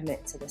you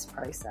commit to this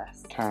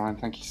process. Caroline,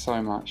 thank you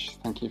so much.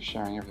 Thank you for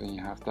sharing everything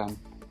you have done.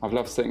 I've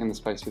loved sitting in the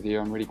space with you.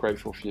 I'm really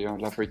grateful for you. I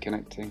love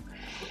reconnecting.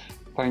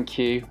 Thank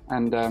you.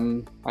 And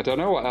I don't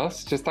know what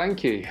else, just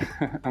thank you.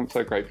 I'm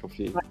so grateful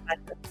for you.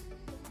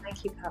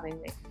 Thank you for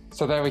having me.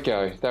 So there we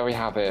go. There we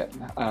have it.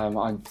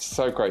 I'm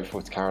so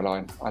grateful to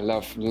Caroline. I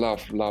love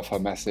her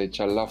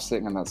message. I love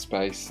sitting in that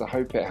space. I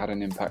hope it had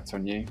an impact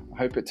on you. I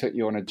hope it took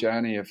you on a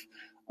journey of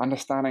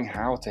understanding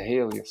how to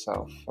heal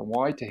yourself and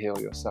why to heal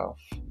yourself.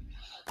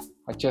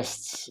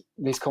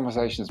 These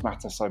conversations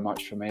matter so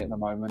much for me at the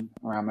moment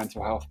around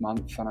Mental Health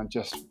Month, and I'm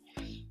just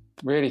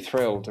really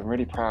thrilled and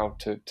really proud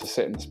to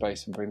sit in the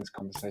space and bring this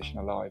conversation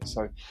alive.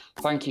 So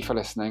thank you for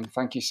listening.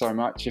 Thank you so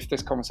much. If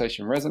this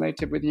conversation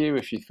resonated with you,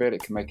 if you feel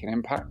it can make an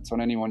impact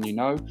on anyone you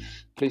know,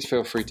 please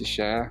feel free to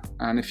share.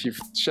 And if you've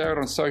shared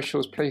on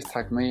socials, please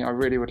tag me. I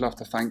really would love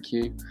to thank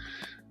you.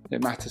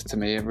 It matters to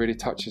me. It really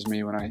touches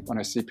me when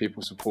I see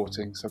people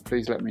supporting. So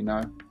please let me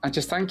know. And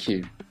just thank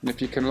you. And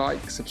if you can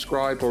like,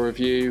 subscribe or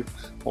review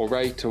or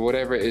rate or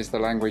whatever it is, the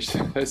language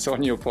that's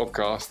on your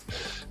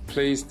podcast,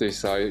 please do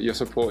so. Your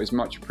support is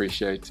much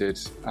appreciated.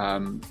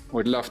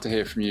 We'd love to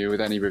hear from you with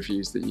any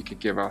reviews that you could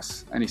give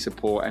us, any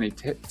support, any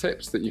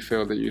tips that you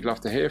feel that you'd love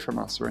to hear from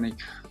us, or any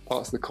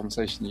parts of the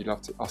conversation you'd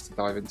love us to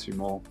dive into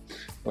more.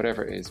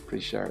 Whatever it is,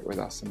 please share it with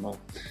us, and we'll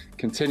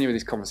continue with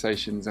these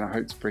conversations, and I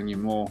hope to bring you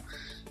more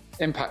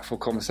impactful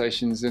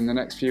conversations in the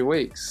next few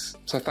weeks.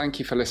 So thank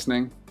you for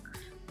listening.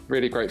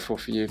 Really grateful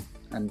for you,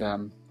 and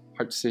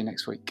hope to see you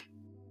next week.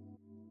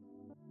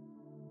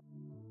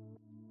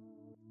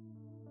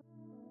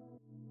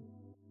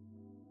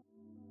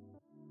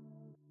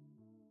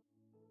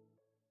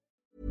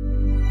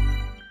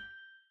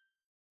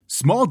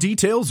 Small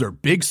details are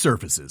big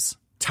surfaces.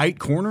 Tight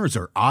corners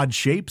are odd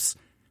shapes.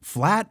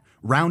 Flat,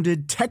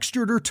 rounded,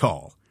 textured, or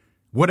tall.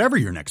 Whatever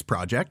your next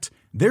project,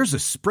 there's a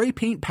spray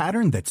paint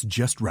pattern that's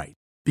just right.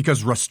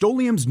 Because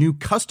Rust-Oleum's new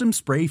Custom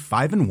Spray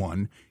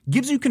 5-in-1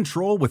 gives you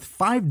control with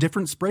 5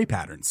 different spray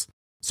patterns.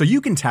 So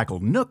you can tackle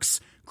nooks,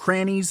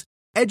 crannies,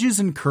 edges,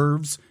 and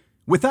curves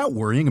without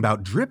worrying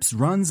about drips,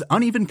 runs,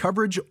 uneven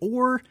coverage,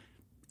 or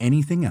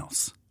anything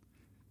else.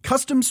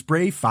 Custom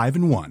Spray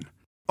 5-in-1.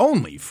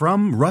 Only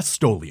from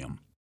Rust-Oleum.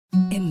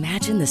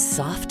 Imagine the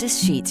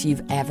softest sheets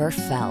you've ever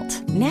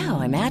felt.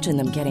 Now imagine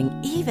them getting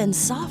even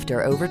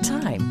softer over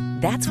time.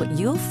 That's what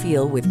you'll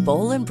feel with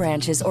Boll &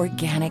 Branch's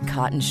organic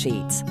cotton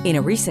sheets. In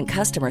a recent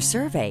customer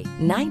survey,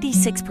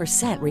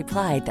 96%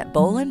 replied that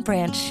Boll &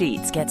 Branch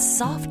sheets get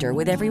softer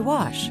with every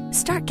wash.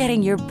 Start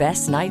getting your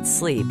best night's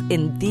sleep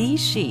in these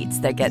sheets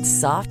that get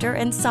softer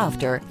and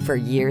softer for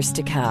years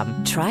to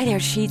come. Try their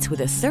sheets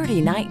with a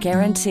 30-night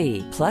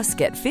guarantee. Plus,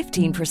 get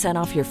 15%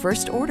 off your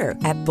first order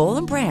at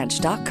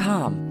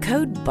bollandbranch.com.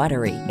 Code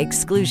BUTTERY.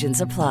 Exclusions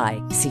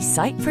apply. See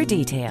site for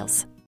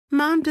details.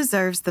 Mom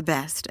deserves the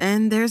best,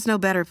 and there's no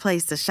better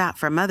place to shop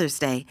for Mother's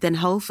Day than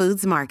Whole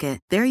Foods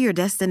Market. They're your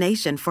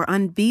destination for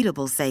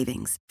unbeatable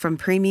savings, from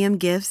premium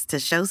gifts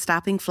to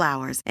show-stopping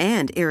flowers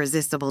and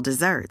irresistible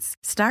desserts.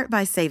 Start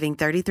by saving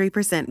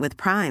 33% with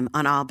Prime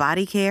on all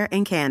body care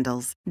and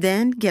candles.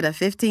 Then get a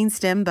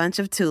 15-stem bunch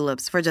of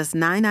tulips for just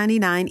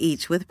 $9.99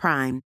 each with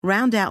Prime.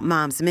 Round out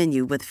Mom's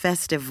menu with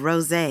festive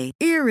rosé,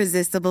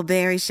 irresistible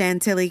berry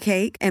chantilly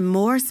cake, and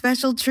more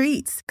special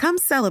treats. Come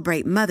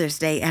celebrate Mother's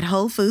Day at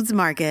Whole Foods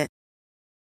Market.